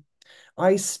frame.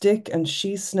 I stick and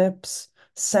she snips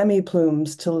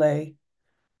semi-plumes to lay,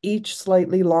 each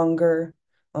slightly longer,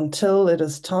 until it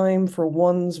is time for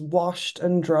one's washed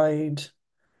and dried.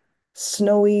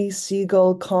 Snowy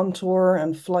seagull contour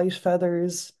and flight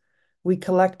feathers we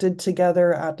collected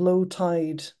together at low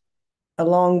tide,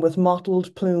 along with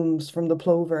mottled plumes from the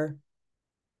plover.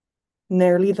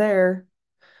 Nearly there,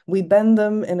 we bend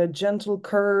them in a gentle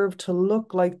curve to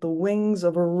look like the wings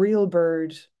of a real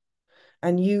bird,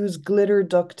 and use glitter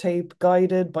duct tape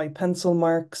guided by pencil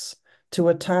marks to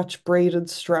attach braided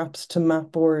straps to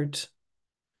mapboard.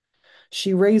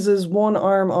 She raises one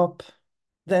arm up,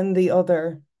 then the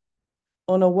other.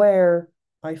 Unaware,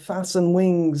 I fasten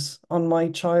wings on my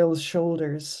child's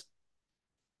shoulders.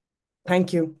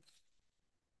 Thank you.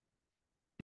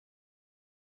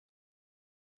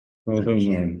 Well done,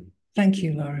 Lauren. Thank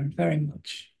you, Lauren, very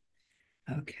much.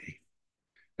 Okay.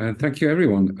 Thank you,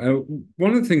 everyone.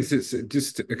 One of the things that's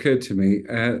just occurred to me,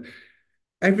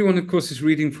 everyone, of course, is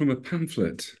reading from a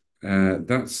pamphlet.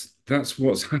 That's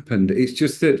what's happened. It's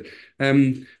just that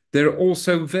they're all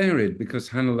so varied because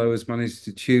Hannah Lowe has managed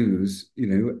to choose,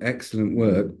 excellent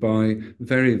work by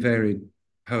very varied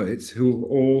poets who are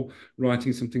all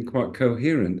writing something quite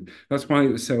coherent. That's why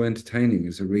it was so entertaining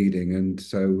as a reading and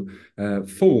so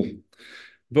full.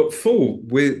 But full,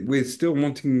 we're still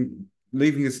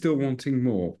leaving us still wanting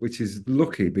more, which is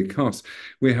lucky because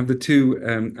we have the two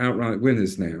outright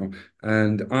winners now.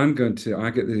 And I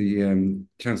get the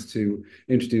chance to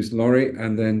introduce Laurie,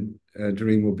 and then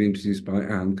Doreen will be introduced by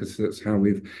Anne, because that's how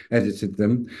we've edited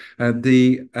them.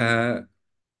 The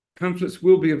pamphlets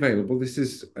will be available. This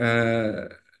is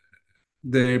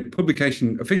the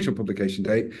official publication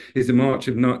date is the March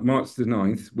the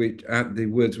 9th, which at the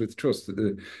Wordsworth Trust at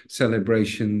the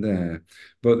celebration there.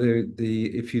 But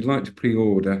if you'd like to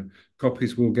pre-order,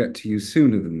 copies will get to you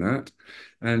sooner than that.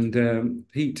 And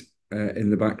Pete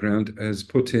in the background has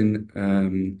put in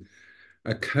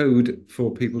a code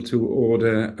for people to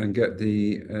order and get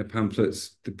the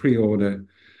pamphlets, the pre-order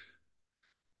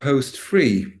post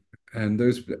free. And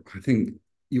those, I think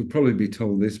you'll probably be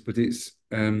told this, but it's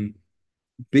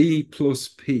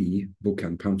B+P book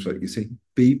and pamphlet, you see,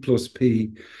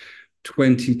 B+P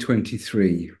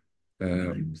 2023,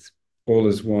 all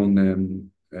as one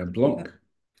block.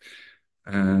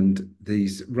 And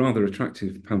these rather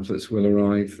attractive pamphlets will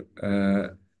arrive.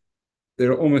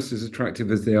 They're almost as attractive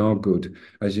as they are good,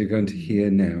 as you're going to hear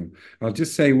now. I'll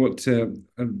just say what,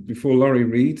 before Laurie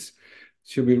reads,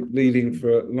 she'll be leading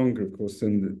for longer, of course,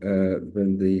 than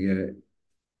the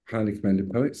highly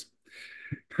commended poets.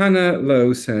 Hannah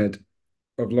Lowe said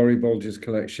of Laurie Bolger's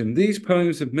collection, "These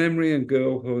poems of memory and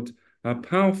girlhood are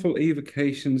powerful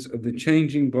evocations of the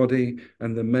changing body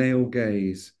and the male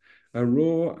gaze. A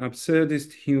raw,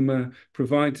 absurdist humour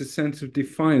provides a sense of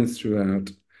defiance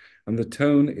throughout, and the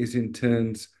tone is in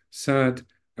turns sad,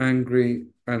 angry,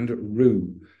 and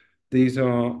rude. These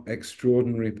are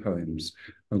extraordinary poems."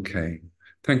 Okay.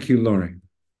 Thank you, Laurie.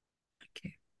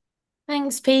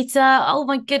 Thanks, Peter. Oh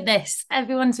my goodness,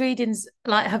 everyone's readings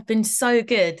have been so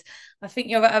good. I think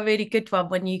you're a really good one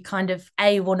when you kind of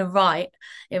want to write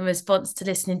in response to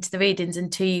listening to the readings, and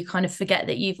two, you kind of forget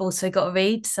that you've also got to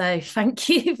read. So thank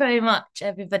you very much,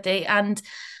 everybody, and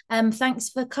thanks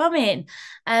for coming.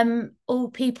 All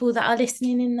people that are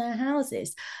listening in their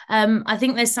houses. I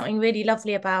think there's something really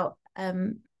lovely about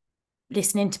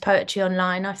listening to poetry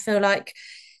online. I feel like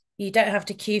you don't have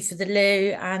to queue for the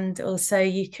loo, and also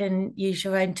you can use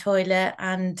your own toilet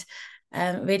and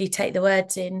really take the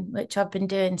words in, which I've been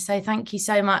doing. So thank you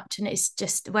so much. And it's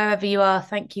just wherever you are,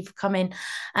 thank you for coming.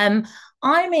 I'm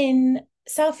in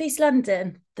Southeast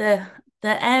London, the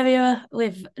area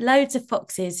with loads of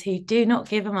foxes who do not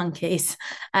give a monkeys.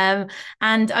 And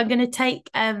I'm going to take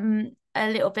a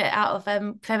little bit out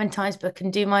of Clementine's book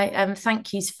and do my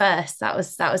thank yous first. That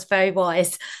was very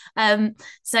wise.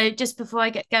 So just before I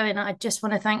get going, I just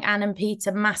want to thank Ann and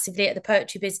Peter massively at the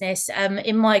Poetry Business.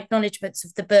 In my acknowledgements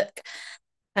of the book,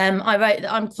 I wrote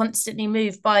that I'm constantly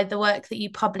moved by the work that you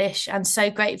publish and so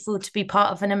grateful to be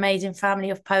part of an amazing family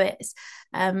of poets.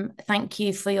 Thank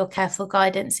you for your careful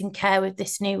guidance and care with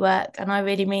this new work, and I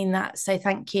really mean that. So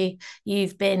thank you.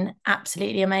 You've been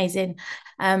absolutely amazing,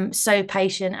 so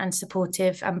patient and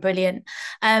supportive and brilliant.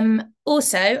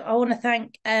 Also, I want to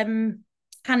thank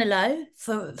Hannah Lowe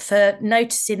for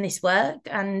noticing this work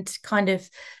and kind of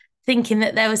thinking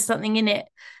that there was something in it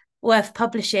worth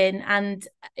publishing. And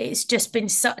it's just been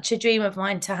such a dream of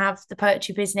mine to have the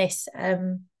Poetry Business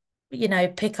you know,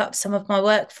 pick up some of my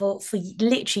work for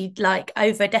literally like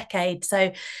over a decade.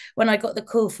 So when I got the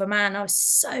call from Anne, I was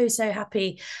so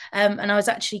happy. And I was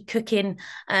actually cooking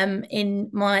in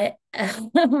my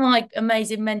my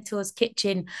amazing mentor's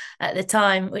kitchen at the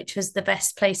time, which was the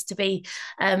best place to be.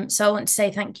 So I want to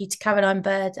say thank you to Caroline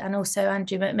Bird and also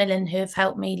Andrew Macmillan, who have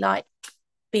helped me like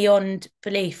beyond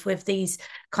belief with these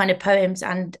kind of poems,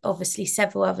 and obviously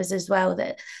several others as well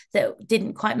that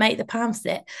didn't quite make the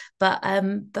pamphlet, but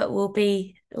will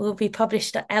be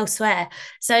published elsewhere.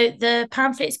 So the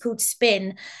pamphlet is called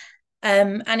Spin,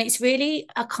 and it's really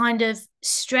a kind of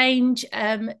strange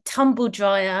tumble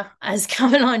dryer, as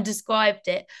Caroline described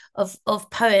it,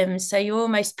 of poems. So you're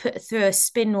almost put through a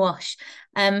spin wash.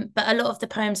 But a lot of the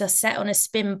poems are set on a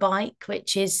spin bike,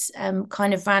 which is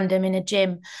kind of random in a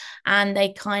gym, and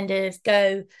they kind of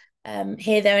go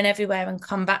here, there, and everywhere, and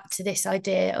come back to this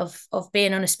idea of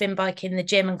being on a spin bike in the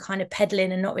gym and kind of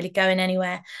pedaling and not really going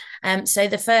anywhere. So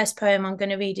the first poem I'm going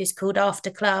to read is called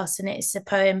After Class, and it's a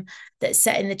poem that's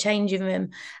set in the changing room,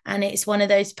 and it's one of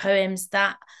those poems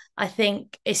that I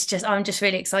think I'm just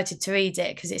really excited to read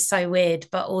it because it's so weird,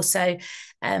 but also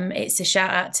it's a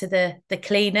shout out to the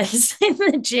cleaners in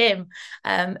the gym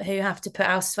who have to put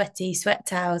our sweaty sweat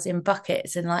towels in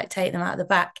buckets and like take them out the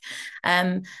back.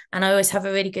 And I always have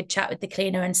a really good chat with the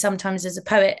cleaner. And sometimes as a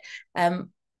poet,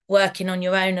 working on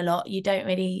your own a lot, you don't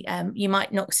really you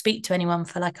might not speak to anyone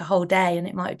for like a whole day, and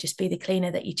it might just be the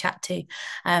cleaner that you chat to.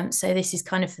 So this is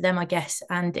kind of for them, I guess.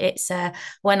 And it's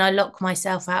when I lock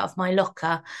myself out of my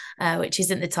locker, which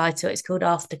isn't the title, it's called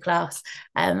After Class,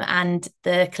 and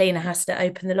the cleaner has to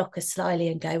open the locker slyly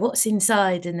and go, what's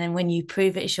inside? And then when you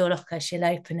prove it's your locker, she'll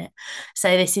open it.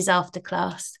 So this is After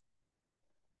Class.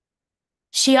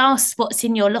 She asks, what's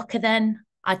in your locker then?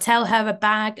 I tell her a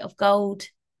bag of gold,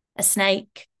 a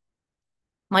snake,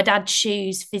 my dad's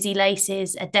shoes, fizzy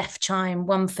laces, a death chime,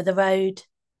 one for the road.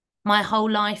 My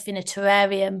whole life in a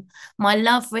terrarium, my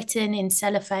love written in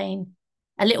cellophane,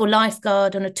 a little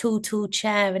lifeguard on a tall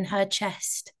chair in her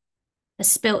chest, a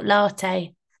spilt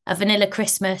latte, a vanilla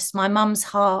Christmas, my mum's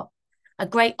heart, a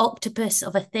great octopus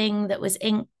of a thing that was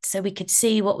inked so we could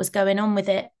see what was going on with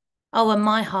it. Oh, and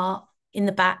my heart in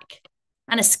the back,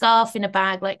 and a scarf in a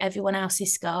bag like everyone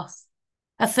else's scarf.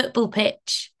 A football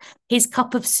pitch, his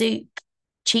cup of soup,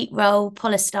 cheap roll,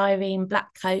 polystyrene, black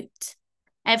coat.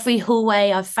 Every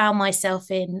hallway I've found myself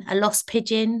in, a lost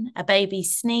pigeon, a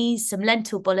baby's sneeze, some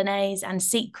lentil bolognese and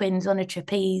sequins on a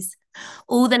trapeze.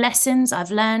 All the lessons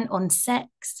I've learned on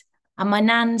sex, and my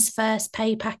nan's first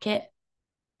pay packet,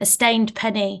 a stained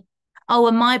penny. Oh,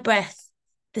 and my breath,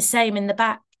 the same in the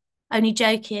back. Only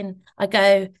joking, I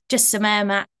go, just some Air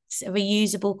Max, a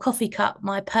reusable coffee cup,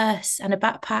 my purse and a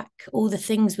backpack, all the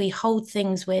things we hold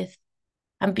things with.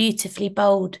 And beautifully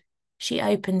bold, she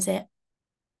opens it.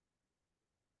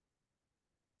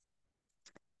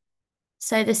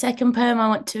 So the second poem I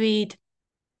want to read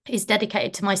is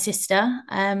dedicated to my sister.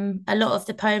 A lot of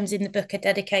the poems in the book are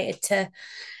dedicated to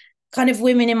kind of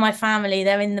women in my family.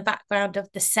 They're in the background of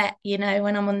the set. You know,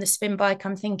 when I'm on the spin bike,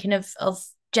 I'm thinking of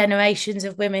generations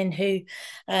of women who,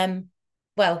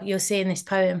 well, you'll see in this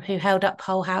poem, who held up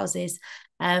whole houses,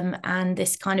 and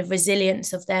this kind of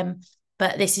resilience of them.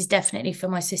 But this is definitely for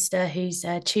my sister, who's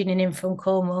tuning in from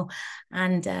Cornwall,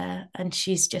 and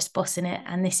she's just bossing it.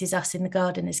 And this is us in the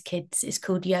garden as kids. It's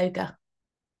called Yoga.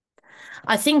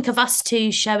 I think of us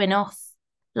two showing off,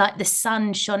 like the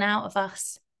sun shone out of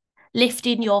us,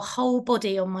 lifting your whole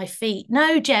body on my feet.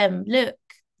 No, Jem,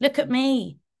 look at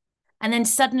me. And then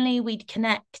suddenly we'd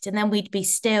connect, and then we'd be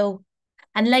still.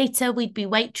 And later we'd be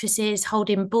waitresses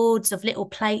holding boards of little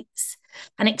plates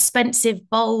and expensive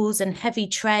bowls and heavy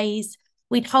trays.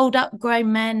 We'd hold up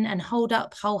grown men and hold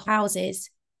up whole houses.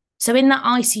 So in that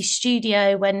icy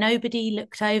studio where nobody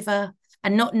looked over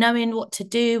and not knowing what to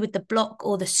do with the block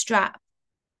or the strap,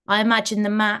 I imagine the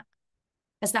mat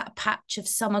as that patch of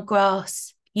summer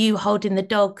grass, you holding the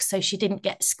dog so she didn't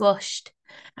get squashed,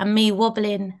 and me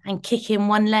wobbling and kicking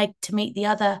one leg to meet the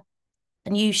other,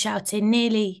 and you shouting,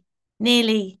 nearly,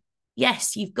 nearly,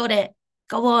 yes, you've got it,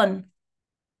 go on.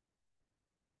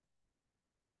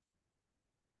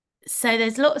 So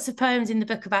there's lots of poems in the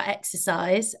book about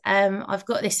exercise. I've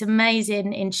got this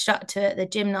amazing instructor at the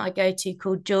gym that I go to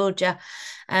called Georgia,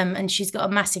 and she's got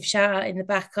a massive shout out in the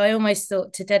back. I almost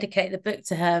thought to dedicate the book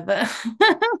to her, but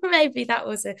maybe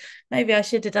I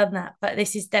should have done that. But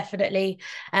this is definitely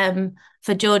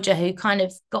for Georgia, who kind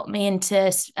of got me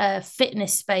into a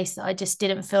fitness space that I just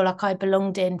didn't feel like I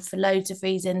belonged in for loads of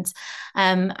reasons.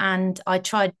 And I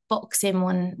tried boxing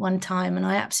one time, and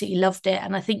I absolutely loved it.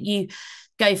 And I think you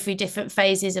go through different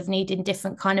phases of needing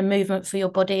different kind of movement for your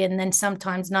body, and then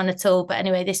sometimes none at all. But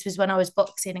anyway, this was when I was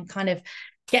boxing and kind of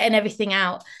getting everything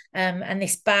out. And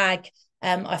this bag,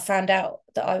 I found out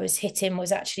that I was hitting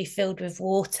was actually filled with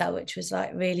water, which was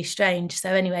like really strange. So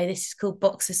anyway, this is called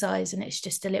Boxercise, and it's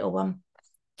just a little one.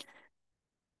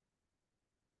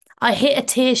 I hit a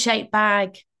tear-shaped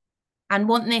bag and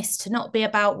want this to not be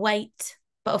about weight,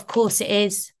 but of course it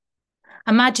is.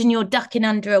 Imagine you're ducking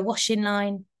under a washing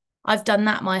line. I've done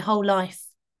that my whole life.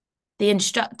 The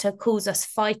instructor calls us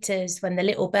fighters when the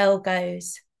little bell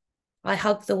goes. I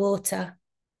hug the water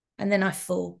and then I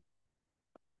fall.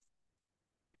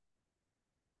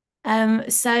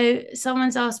 So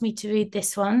someone's asked me to read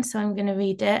this one, so I'm going to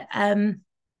read it.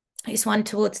 It's one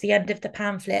towards the end of the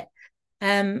pamphlet.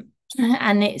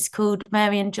 And it's called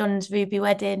Mary and John's Ruby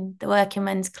Wedding, the Working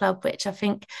Men's Club, which I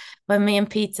think when me and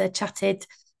Peter chatted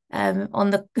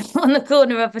on the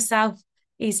corner of a South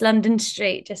East London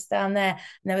street just down there,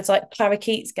 and there was like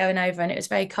parakeets going over, and it was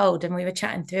very cold, and we were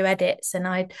chatting through edits, and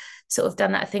I'd sort of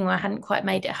done that thing where I hadn't quite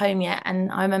made it home yet,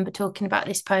 and I remember talking about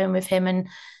this poem with him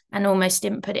and almost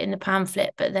didn't put it in the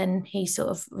pamphlet, but then he sort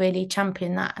of really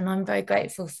championed that, and I'm very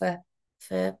grateful for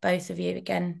both of you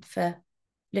again for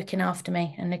looking after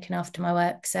me and looking after my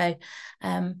work. So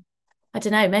I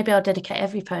don't know, maybe I'll dedicate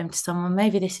every poem to someone.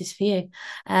 Maybe this is for you.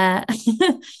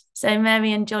 So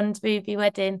Mary and John's Ruby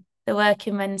Wedding, the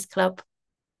Working Men's Club.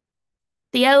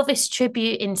 The Elvis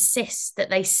tribute insists that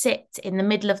they sit in the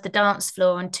middle of the dance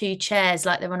floor on two chairs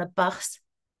like they're on a bus.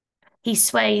 He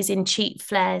sways in cheap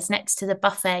flares next to the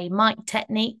buffet, mic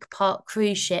technique, part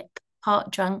cruise ship,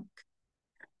 part drunk.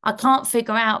 I can't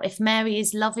figure out if Mary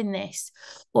is loving this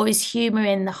or is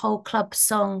humouring the whole club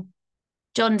song.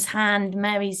 John's hand,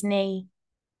 Mary's knee.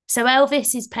 So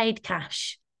Elvis is paid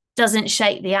cash, doesn't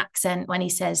shake the accent when he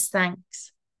says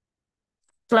thanks.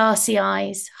 Glassy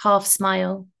eyes, half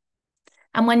smile.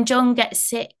 And when John gets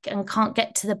sick and can't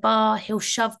get to the bar, he'll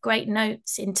shove great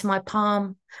notes into my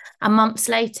palm. And months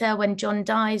later, when John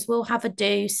dies, we'll have a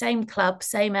do, same club,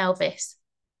 same Elvis.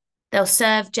 They'll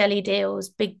serve jelly deals,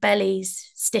 big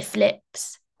bellies, stiff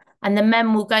lips. And the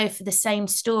men will go for the same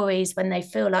stories when they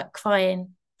feel like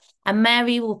crying. And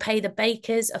Mary will pay the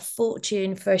bakers a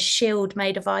fortune for a shield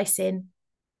made of icing.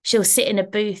 She'll sit in a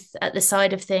booth at the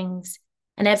side of things,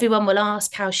 and everyone will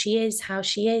ask how she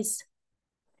is,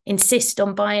 insist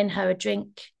on buying her a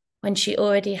drink when she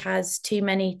already has too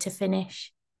many to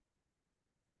finish.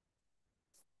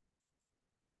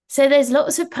 So there's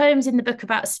lots of poems in the book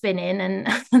about spinning, and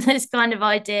this kind of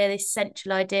idea, this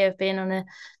central idea of being on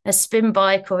a spin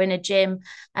bike or in a gym.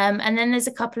 And then there's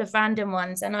a couple of random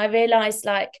ones. And I realised,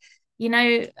 like, you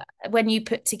know, when you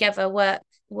put together work,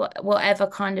 whatever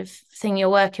kind of thing you're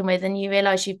working with, and you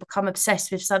realise you've become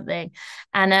obsessed with something.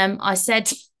 And I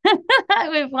said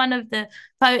with one of the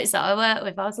poets that I work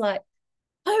with, I was like,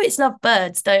 poets love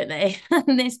birds, don't they?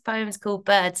 And this poem's called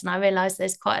Birds. And I realised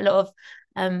there's quite a lot of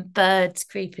birds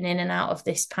creeping in and out of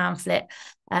this pamphlet,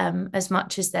 as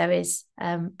much as there is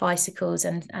bicycles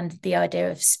and the idea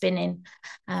of spinning,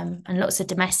 and lots of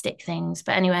domestic things.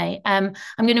 But anyway, I'm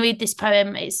going to read this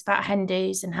poem. It's about hen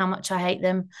dos and how much I hate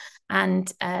them. And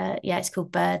yeah, it's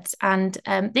called Birds. And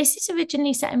this is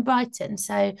originally set in Brighton.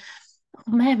 So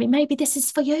Mary, maybe this is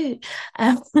for you.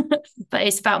 But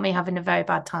it's about me having a very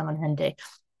bad time on hen do.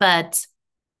 Birds.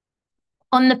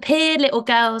 On the pier, little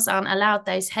girls aren't allowed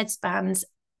those headbands.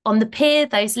 On the pier,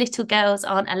 those little girls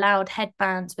aren't allowed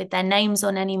headbands with their names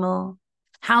on anymore.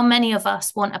 How many of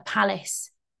us want a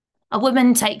palace? A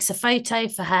woman takes a photo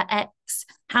for her ex.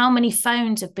 How many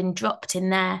phones have been dropped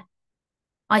in there?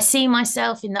 I see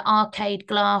myself in the arcade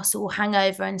glass, all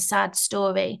hangover and sad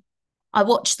story. I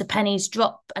watch the pennies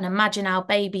drop and imagine our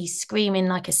babies screaming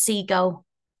like a seagull.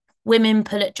 Women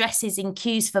pull at dresses in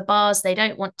queues for bars they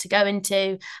don't want to go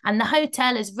into, and the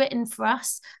hotel has written for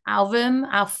us our room,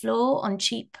 our floor on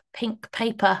cheap pink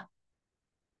paper.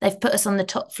 They've put us on the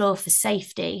top floor for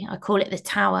safety. I call it the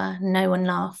tower. No one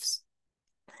laughs.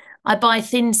 I buy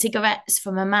thin cigarettes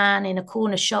from a man in a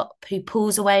corner shop who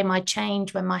pulls away my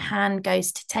change when my hand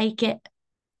goes to take it.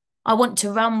 I want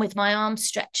to run with my arms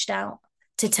stretched out,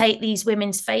 to take these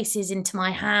women's faces into my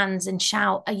hands and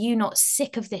shout, "Are you not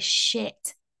sick of this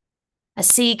shit?" A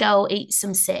seagull eats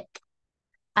some sick.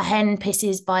 A hen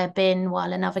pisses by a bin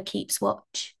while another keeps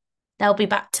watch. They'll be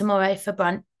back tomorrow for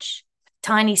brunch.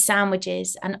 Tiny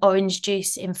sandwiches and orange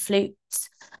juice in flutes.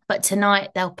 But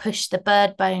tonight they'll push the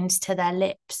bird bones to their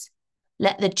lips.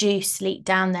 Let the juice leak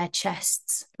down their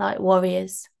chests like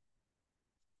warriors.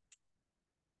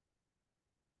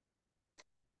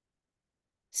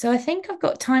 So I think I've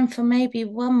got time for maybe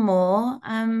one more.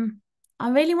 I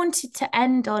really wanted to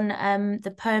end on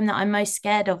the poem that I'm most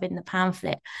scared of in the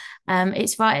pamphlet.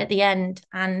 It's right at the end,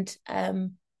 and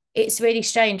it's really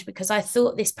strange because I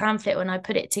thought this pamphlet, when I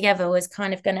put it together, was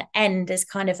kind of going to end as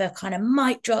kind of a kind of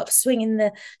mic drop, swinging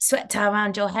the sweat towel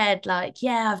around your head, like,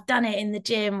 yeah, I've done it in the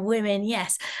gym, women,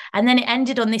 yes. And then it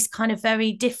ended on this kind of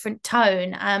very different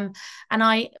tone.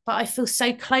 But I feel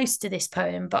so close to this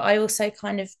poem, but I also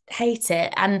kind of hate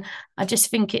it. And I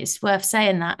just think it's worth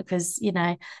saying that because, you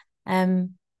know,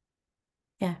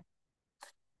 yeah,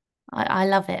 I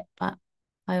love it, but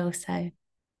I also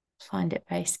find it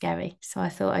very scary. So I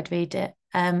thought I'd read it.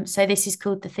 So this is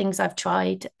called The Things I've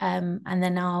Tried, and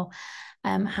then I'll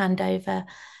hand over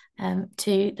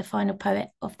to the final poet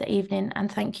of the evening.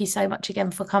 And thank you so much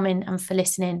again for coming and for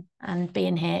listening and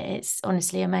being here. It's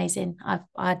honestly amazing. I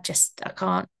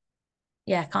can't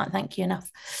thank you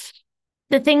enough.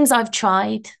 The things I've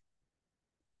tried.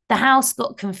 The house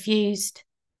got confused.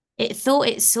 It thought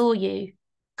it saw you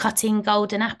cutting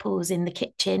golden apples in the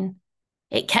kitchen.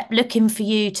 It kept looking for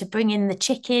you to bring in the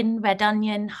chicken, red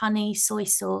onion, honey, soy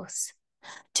sauce,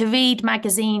 to read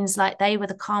magazines like they were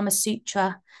the Kama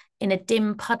Sutra in a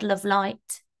dim puddle of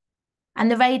light.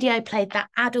 And the radio played that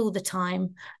ad all the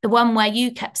time, the one where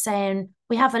you kept saying,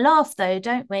 "We have a laugh though,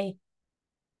 don't we?"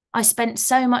 I spent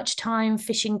so much time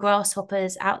fishing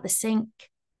grasshoppers out the sink,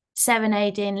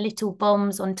 serenading little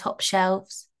bombs on top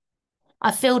shelves.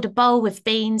 I filled a bowl with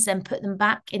beans, then put them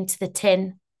back into the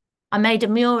tin. I made a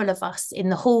mural of us in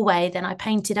the hallway, then I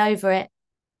painted over it.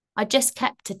 I just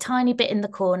kept a tiny bit in the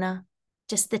corner,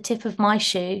 just the tip of my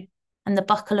shoe and the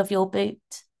buckle of your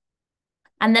boot.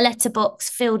 And the letterbox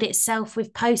filled itself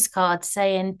with postcards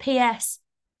saying, "P.S.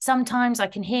 Sometimes I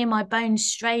can hear my bones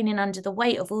straining under the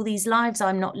weight of all these lives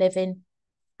I'm not living."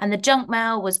 And the junk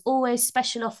mail was always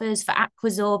special offers for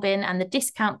Aquasorbin, and the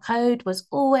discount code was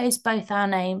always both our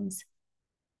names.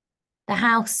 The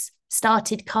house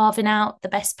started carving out the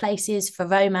best places for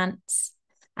romance,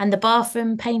 and the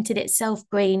bathroom painted itself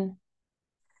green.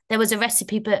 There was a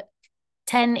recipe book,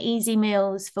 10 easy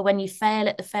meals for when you fail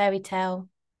at the fairy tale,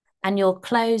 and your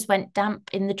clothes went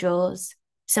damp in the drawers,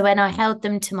 so when I held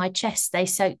them to my chest, they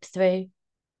soaked through.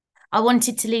 I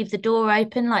wanted to leave the door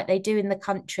open like they do in the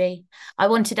country. I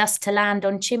wanted us to land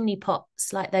on chimney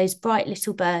pots like those bright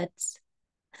little birds.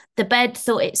 The bed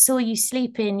thought it saw you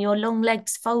sleeping, your long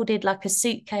legs folded like a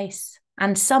suitcase.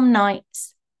 And some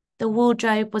nights, the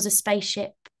wardrobe was a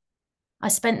spaceship. I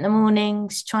spent the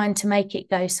mornings trying to make it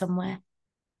go somewhere.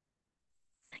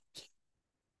 Thank you.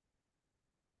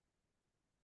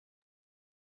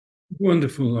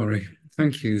 Wonderful, Laurie.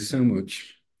 Thank you so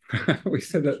much. We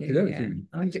said that,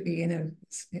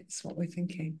 it's what we're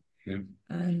thinking. Yeah.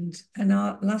 And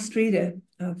our last reader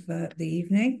of the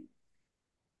evening,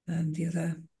 and the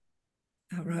other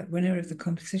outright winner of the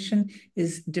competition,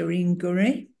 is Doreen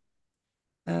Gurry.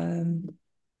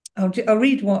 I'll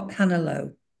read what Hannah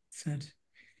Lowe said.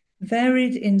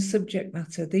 Varied in subject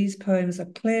matter, these poems are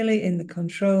clearly in the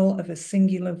control of a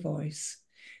singular voice.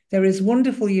 There is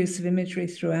wonderful use of imagery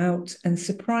throughout and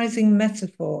surprising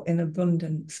metaphor in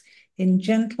abundance in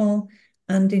gentle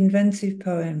and inventive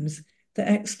poems that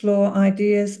explore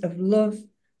ideas of love,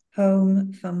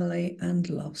 home, family, and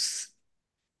loss.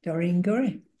 Doreen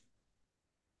Gurry.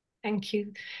 Thank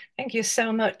you. Thank you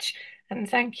so much. And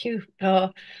thank you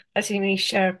for letting me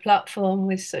share a platform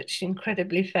with such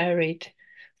incredibly varied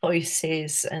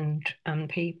voices and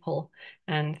people.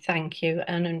 And thank you,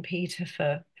 Ann and Peter,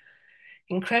 for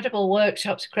incredible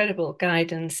workshops, incredible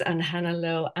guidance, and Hannah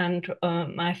Lowe, and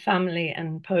my family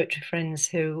and poetry friends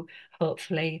who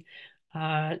hopefully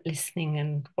are listening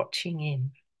and watching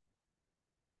in.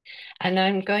 And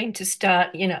I'm going to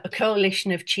start, a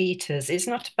coalition of cheaters. It's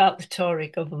not about the Tory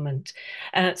government.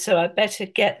 So I better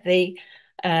get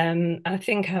I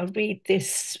think I'll read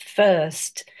this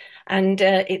first. And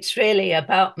it's really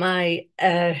about my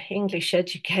English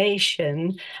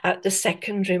education at the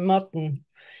secondary modern.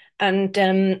 And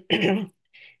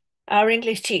our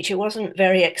English teacher wasn't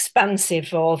very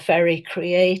expansive or very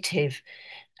creative.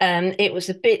 It was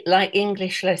a bit like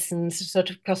English lessons,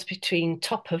 sort of cross between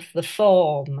top of the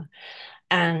form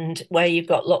and where you've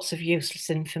got lots of useless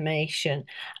information,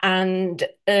 and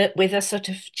with a sort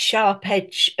of sharp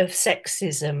edge of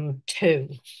sexism too.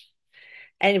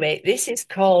 Anyway, this is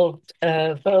called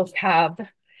vocab,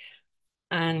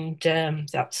 and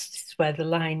that's where the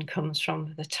line comes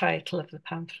from, the title of the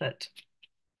pamphlet.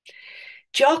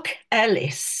 Jock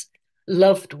Ellis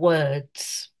loved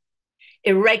words,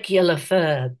 irregular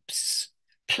verbs,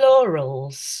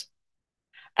 plurals.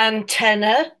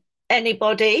 Antenna,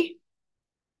 anybody?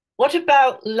 What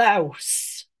about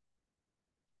louse?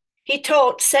 He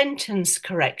taught sentence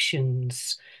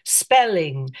corrections,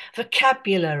 spelling,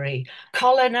 vocabulary,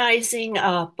 colonizing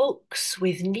our books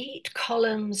with neat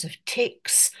columns of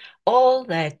ticks, all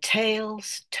their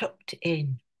tails tucked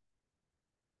in.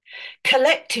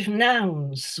 Collective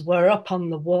nouns were up on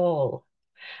the wall,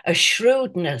 a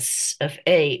shrewdness of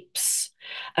apes,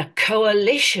 a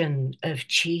coalition of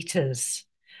cheetahs,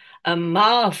 a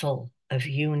marvel of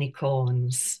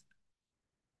unicorns.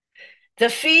 The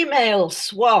female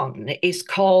swan is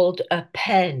called a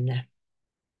pen.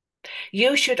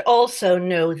 You should also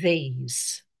know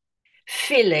these: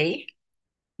 filly,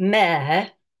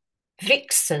 mare,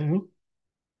 vixen,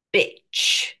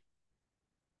 bitch.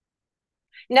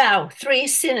 Now, 3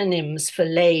 synonyms for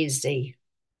lazy.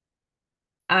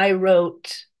 I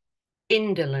wrote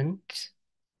indolent,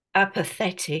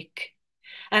 apathetic,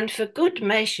 and for good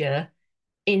measure,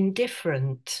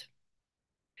 indifferent.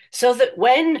 So that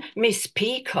when Miss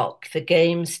Peacock, the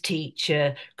games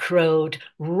teacher, crowed,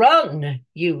 "Run,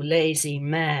 you lazy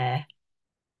mare,"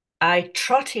 I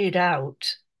trotted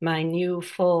out my new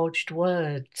forged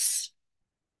words.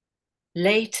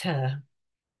 Later,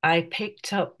 I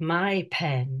picked up my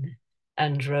pen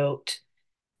and wrote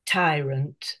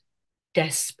tyrant,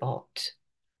 despot,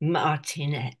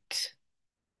 martinet,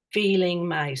 feeling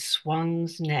my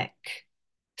swan's neck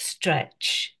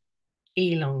stretch,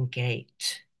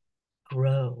 elongate,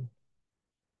 grow.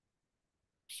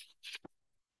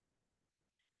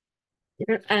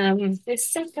 This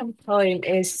second poem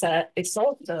is it's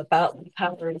also about the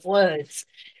power of words,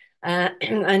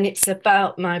 and it's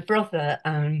about my brother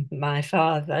and my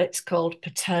father. It's called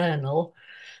Paternal,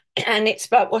 and it's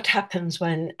about what happens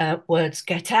when words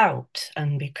get out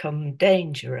and become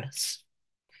dangerous.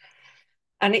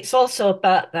 And it's also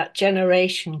about that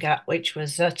generation gap, which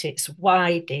was at its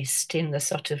widest in the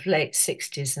sort of late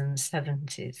 60s and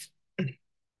 70s.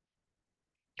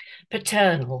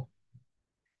 Paternal.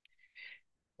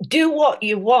 Do what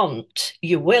you want,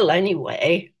 you will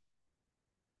anyway.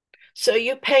 So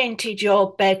you painted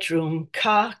your bedroom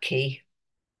khaki,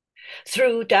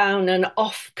 threw down an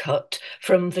offcut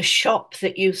from the shop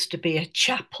that used to be a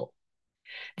chapel.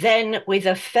 Then with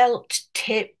a felt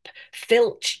tip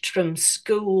filched from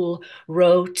school,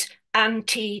 wrote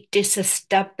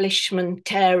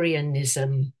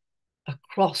anti-disestablishmentarianism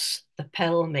across the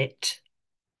pelmet,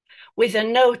 with a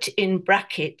note in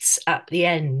brackets at the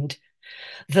end,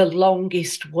 the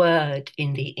longest word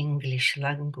in the English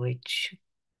language.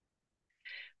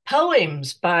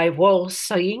 Poems by Wole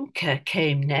Soyinka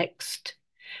came next.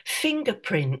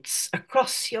 Fingerprints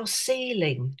across your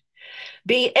ceiling.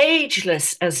 Be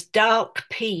ageless as dark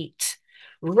peat.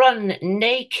 Run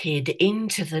naked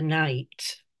into the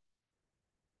night.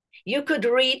 You could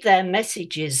read their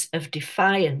messages of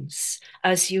defiance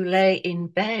as you lay in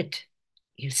bed,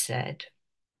 you said.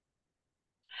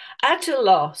 At a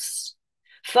loss,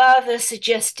 Father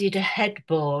suggested a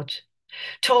headboard,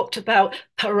 talked about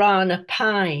piranha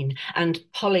pine and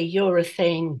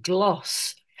polyurethane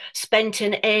gloss, spent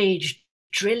an age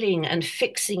drilling and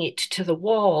fixing it to the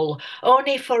wall,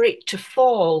 only for it to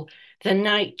fall the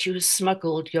night you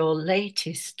smuggled your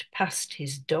latest past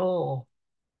his door.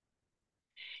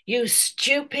 You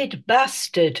stupid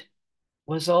bastard,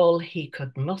 was all he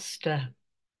could muster.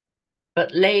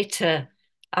 But later,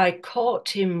 I caught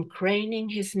him craning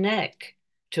his neck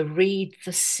to read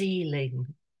the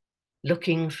ceiling,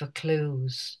 looking for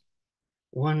clues,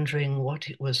 wondering what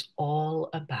it was all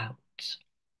about.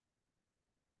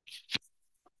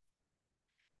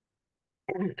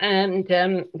 And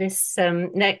this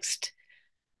next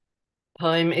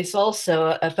poem is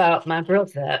also about my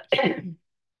brother.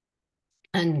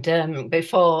 And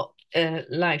before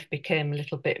life became a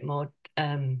little bit more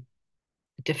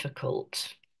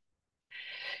difficult.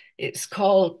 It's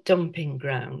called Dumping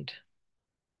Ground.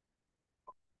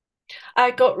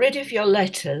 I got rid of your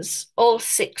letters, all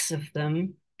 6 of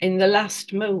them, in the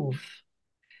last move,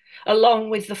 along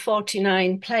with the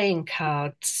 49 playing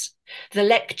cards, the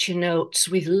lecture notes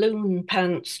with loon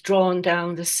pants drawn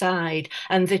down the side,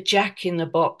 and the jack in the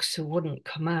box who wouldn't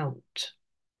come out.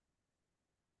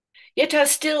 Yet I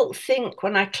still think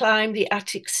when I climb the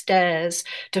attic stairs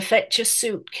to fetch a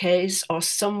suitcase or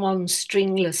someone's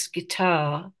stringless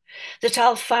guitar, that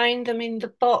I'll find them in the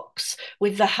box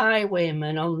with the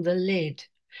highwayman on the lid,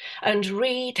 and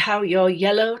read how your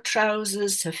yellow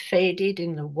trousers have faded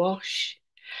in the wash,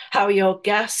 how your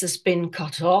gas has been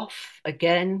cut off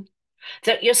again,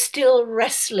 that you're still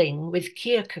wrestling with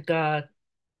Kierkegaard.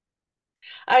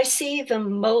 I see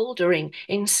them mouldering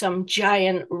in some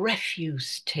giant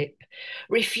refuse tip,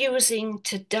 refusing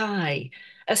to die,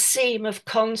 a seam of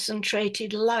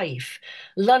concentrated life,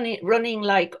 running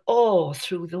like ore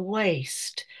through the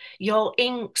waste, your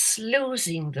inks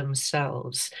losing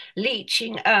themselves,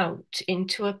 leaching out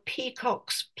into a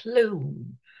peacock's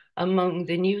plume among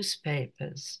the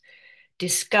newspapers,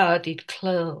 discarded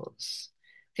clothes,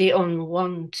 the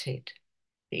unwanted,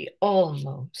 the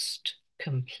almost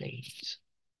complete.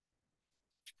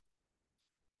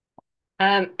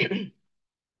 There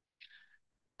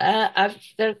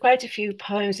are quite a few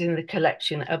poems in the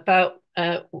collection about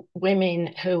women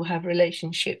who have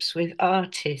relationships with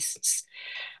artists.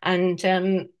 And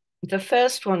the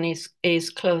first one is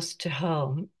close to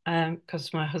home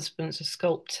because my husband's a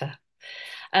sculptor.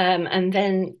 And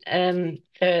then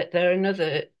there are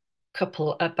another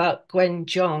couple about Gwen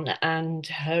John and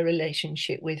her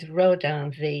relationship with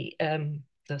Rodin,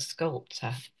 the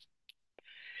sculptor.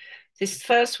 This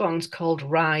first one's called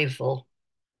Rival.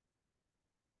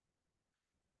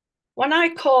 When I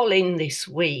call in this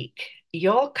week,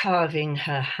 you're carving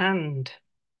her hand.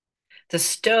 The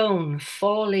stone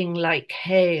falling like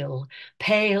hail,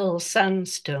 pale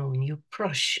sandstone you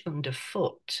crush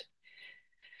underfoot.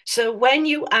 So when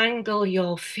you angle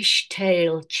your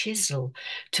fishtail chisel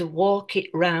to walk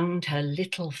it round her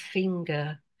little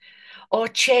finger, or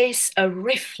chase a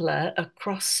riffler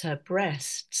across her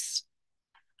breasts,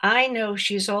 I know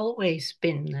she's always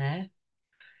been there,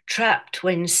 trapped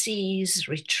when seas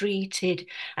retreated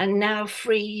and now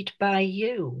freed by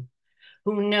you,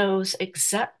 who knows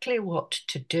exactly what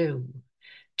to do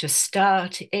to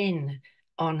start in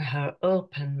on her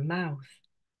open mouth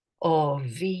or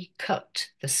V-cut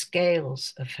the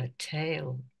scales of her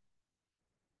tail.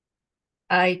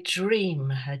 I dream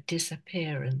her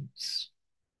disappearance.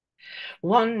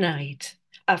 One night,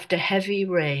 after heavy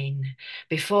rain,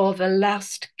 before the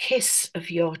last kiss of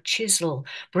your chisel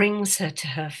brings her to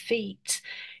her feet,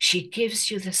 she gives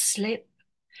you the slip,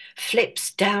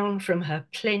 flips down from her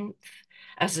plinth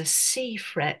as a sea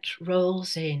fret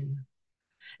rolls in,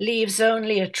 leaves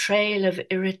only a trail of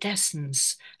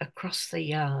iridescence across the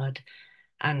yard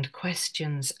and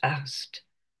questions asked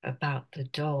about the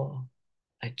door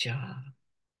ajar.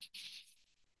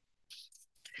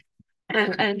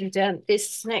 And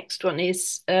this next one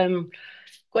is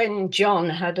Gwen John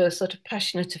had a sort of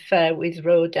passionate affair with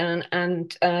Rodin,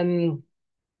 and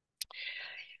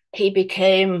he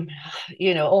became,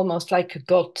 almost like a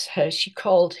god to her. She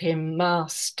called him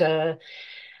master.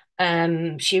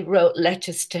 She wrote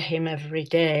letters to him every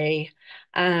day.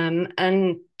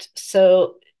 And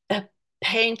so her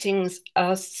paintings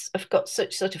have got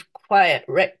such sort of quiet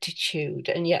rectitude,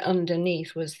 and yet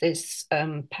underneath was this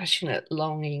passionate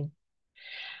longing.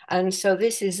 And so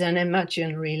this is an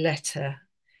imaginary letter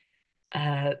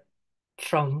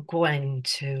from Gwen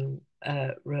to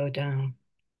Rodin.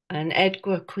 And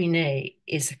Edgar Quinet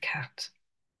is a cat.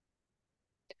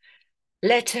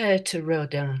 Letter to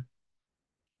Rodin.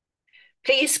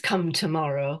 Please come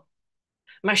tomorrow.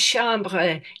 Ma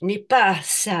chambre n'est pas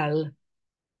sale.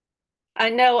 I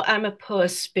know I'm a poor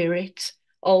spirit,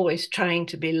 always trying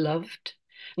to be loved,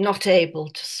 not able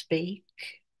to speak.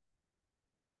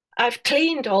 I've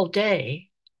cleaned all day.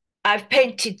 I've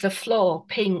painted the floor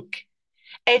pink.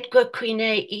 Edgar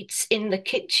Quinet eats in the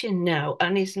kitchen now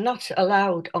and is not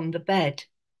allowed on the bed.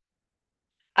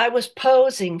 I was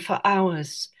posing for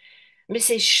hours.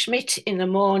 Mrs. Schmidt in the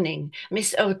morning,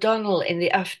 Miss O'Donnell in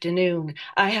the afternoon.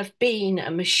 I have been a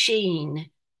machine.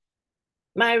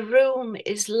 My room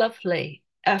is lovely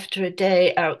after a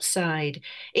day outside.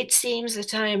 It seems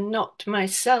that I am not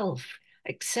myself,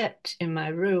 except in my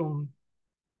room.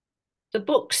 The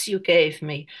books you gave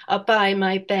me are by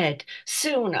my bed.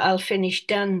 Soon I'll finish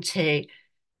Dante.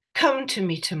 Come to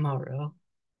me tomorrow.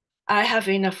 I have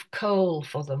enough coal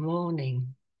for the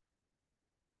morning.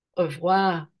 Au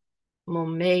revoir, mon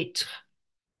maître.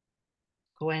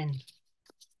 Gwen.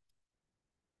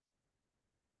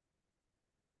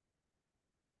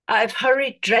 I've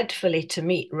hurried dreadfully to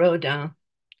meet Rodin.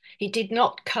 He did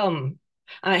not come.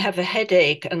 I have a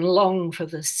headache and long for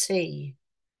the sea.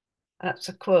 That's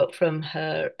a quote from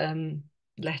her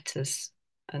letters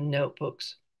and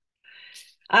notebooks.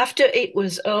 After it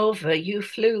was over, you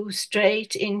flew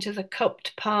straight into the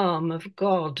cupped palm of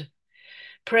God,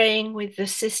 praying with the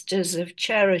Sisters of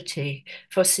Charity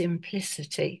for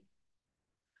simplicity.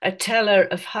 A teller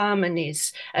of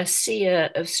harmonies, a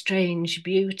seer of strange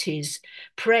beauties,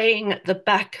 praying at the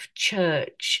back of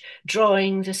church,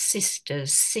 drawing the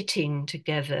sisters sitting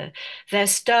together, their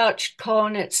starched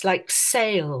cornets like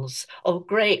sails or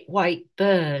great white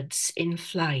birds in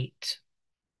flight.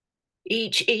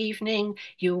 Each evening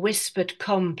you whispered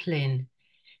Compline.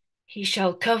 He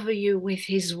shall cover you with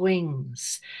his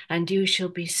wings, and you shall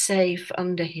be safe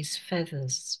under his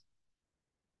feathers.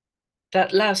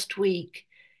 That last week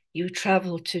you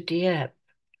travelled to Dieppe.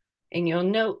 In your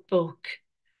notebook,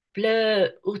 bleu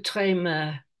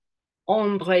outre-mer,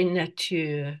 ombre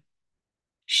nature,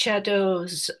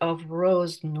 shadows of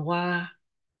rose noire,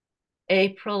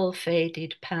 April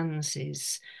faded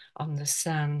pansies on the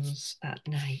sands at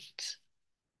night.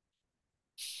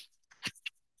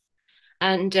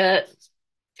 And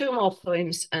two more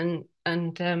poems, and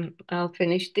I'll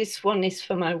finish. This one is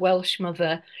for my Welsh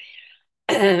mother,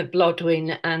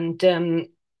 Blodwyn, and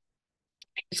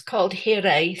it's called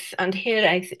Hiraeth, and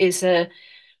Hiraeth is a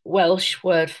Welsh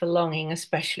word for longing,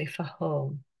 especially for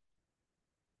home.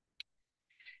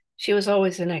 She was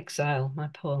always in exile, my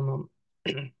poor mum.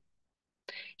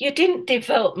 You didn't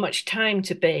devote much time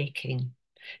to baking.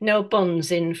 No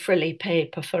buns in frilly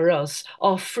paper for us,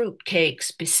 or fruit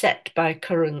cakes beset by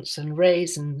currants and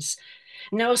raisins.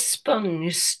 No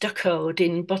sponge stuccoed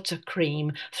in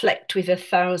buttercream, flecked with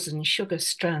 1,000 sugar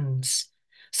strands.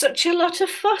 Such a lot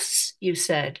of fuss, you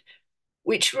said,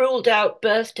 which ruled out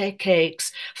birthday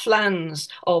cakes, flans,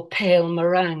 or pale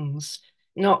meringues,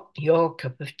 not your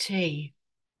cup of tea.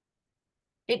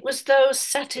 It was those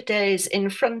Saturdays in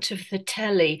front of the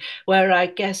telly where I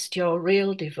guessed your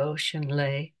real devotion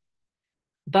lay.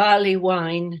 Barley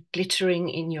wine glittering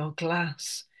in your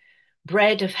glass,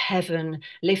 bread of heaven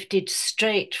lifted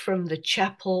straight from the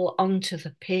chapel onto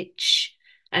the pitch,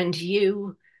 and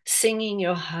you singing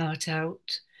your heart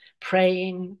out,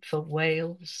 praying for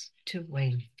Wales to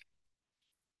win.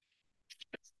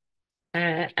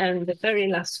 And the very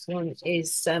last one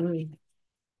is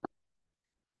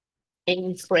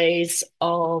in praise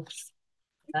of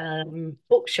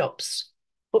bookshops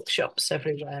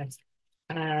everywhere.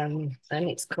 And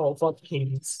it's called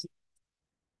Bodkins.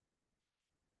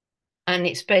 And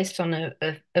it's based on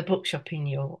a bookshop in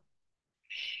York,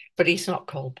 but it's not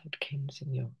called Bodkins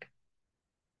in York.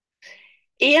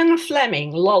 Ian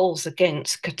Fleming lolls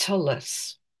against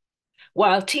Catullus,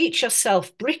 while teacher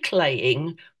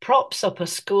self-bricklaying props up a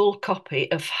school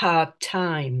copy of Hard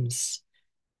Times.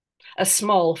 A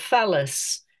small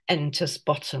phallus enters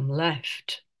bottom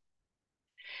left.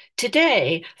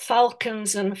 Today,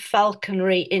 falcons and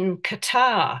falconry in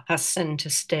Qatar has centre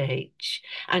stage,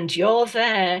 and you're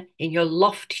there in your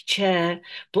lofty chair,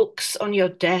 books on your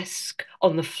desk,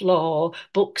 on the floor,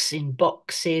 books in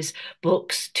boxes,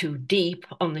 books too deep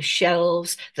on the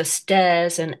shelves, the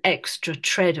stairs an extra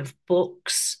tread of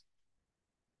books.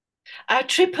 I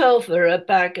trip over a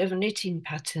bag of knitting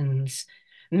patterns,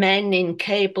 men in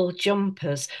cable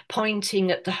jumpers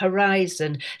pointing at the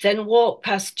horizon, then walk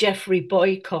past Geoffrey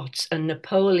Boycott and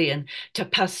Napoleon to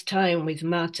pass time with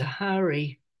Mata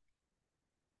Hari.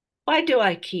 Why do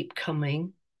I keep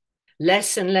coming?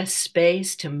 Less and less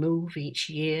space to move each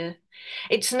year.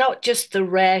 It's not just the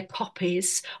rare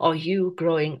copies or you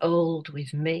growing old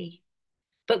with me,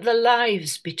 but the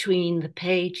lives between the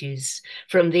pages,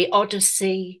 from the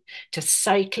Odyssey to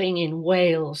cycling in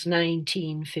Wales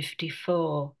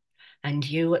 1954, and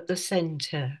you at the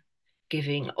centre,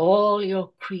 giving all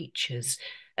your creatures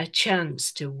a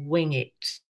chance to wing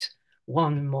it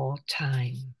one more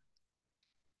time.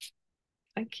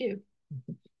 Thank you.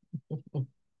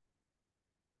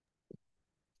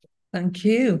 Thank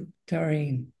you,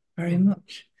 Doreen, very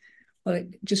much. Well,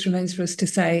 it just remains for us to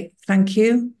say thank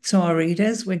you to our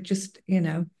readers. We're just,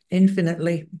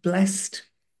 infinitely blessed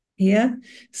here.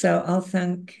 So I'll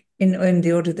thank, in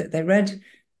the order that they read,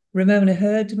 Ramona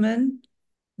Herdman,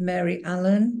 Mary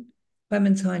Allen,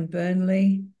 Clementine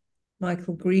Burnley,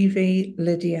 Michael Greavy,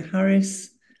 Lydia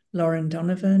Harris, Lauren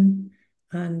Donovan,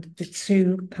 and the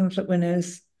two pamphlet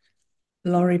winners,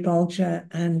 Laurie Bolger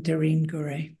and Doreen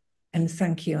Gurray. And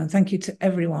thank you. And thank you to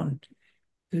everyone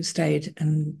who stayed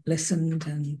and listened,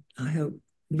 and I hope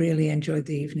really enjoyed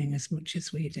the evening as much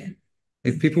as we did.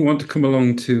 If people want to come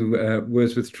along to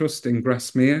Words with Trust in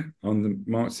Grasmere on the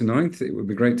March the 9th, it would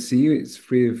be great to see you. It's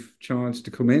free of charge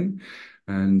to come in,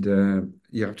 and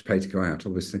you have to pay to go out,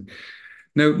 obviously.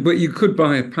 No, but you could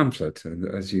buy a pamphlet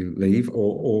as you leave,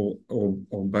 or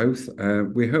both.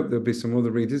 We hope there'll be some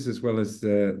other readers as well as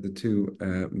the two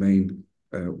main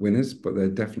winners, but they're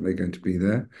definitely going to be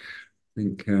there. I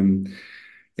think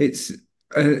it's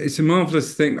a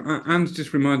marvellous thing. Anne's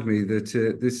just reminded me that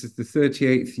this is the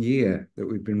 38th year that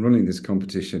we've been running this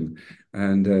competition,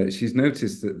 and she's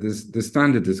noticed that the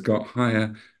standard has got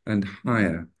higher and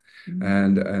higher,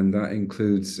 and that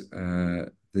includes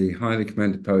the highly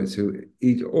commended poets, who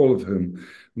all of whom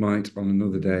might on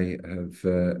another day have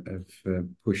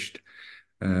pushed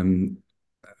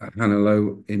Hannah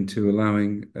Lowe into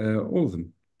allowing all of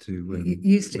them It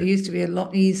used to be a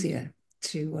lot easier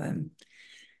to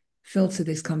filter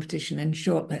this competition and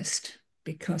shortlist,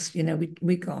 because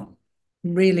we got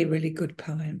really good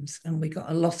poems, and we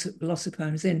got a lot of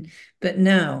poems in. But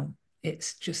now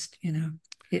it's just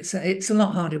it's a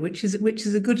lot harder, which is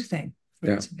a good thing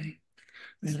for it to be,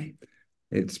 really.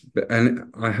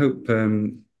 And I hope.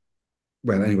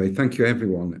 Well, anyway, thank you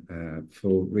everyone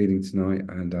for reading tonight,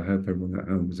 and I hope everyone at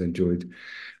home has enjoyed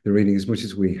the reading as much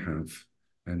as we have.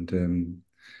 And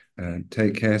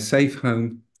take care. Safe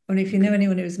home. And if you know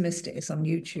anyone who's missed it, it's on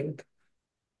YouTube.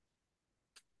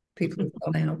 People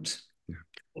have gone out. Yeah.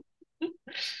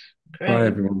 Bye,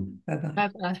 everyone. Bye-bye.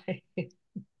 Bye-bye.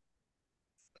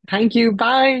 Thank you.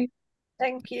 Bye.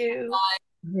 Thank you.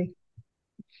 Bye.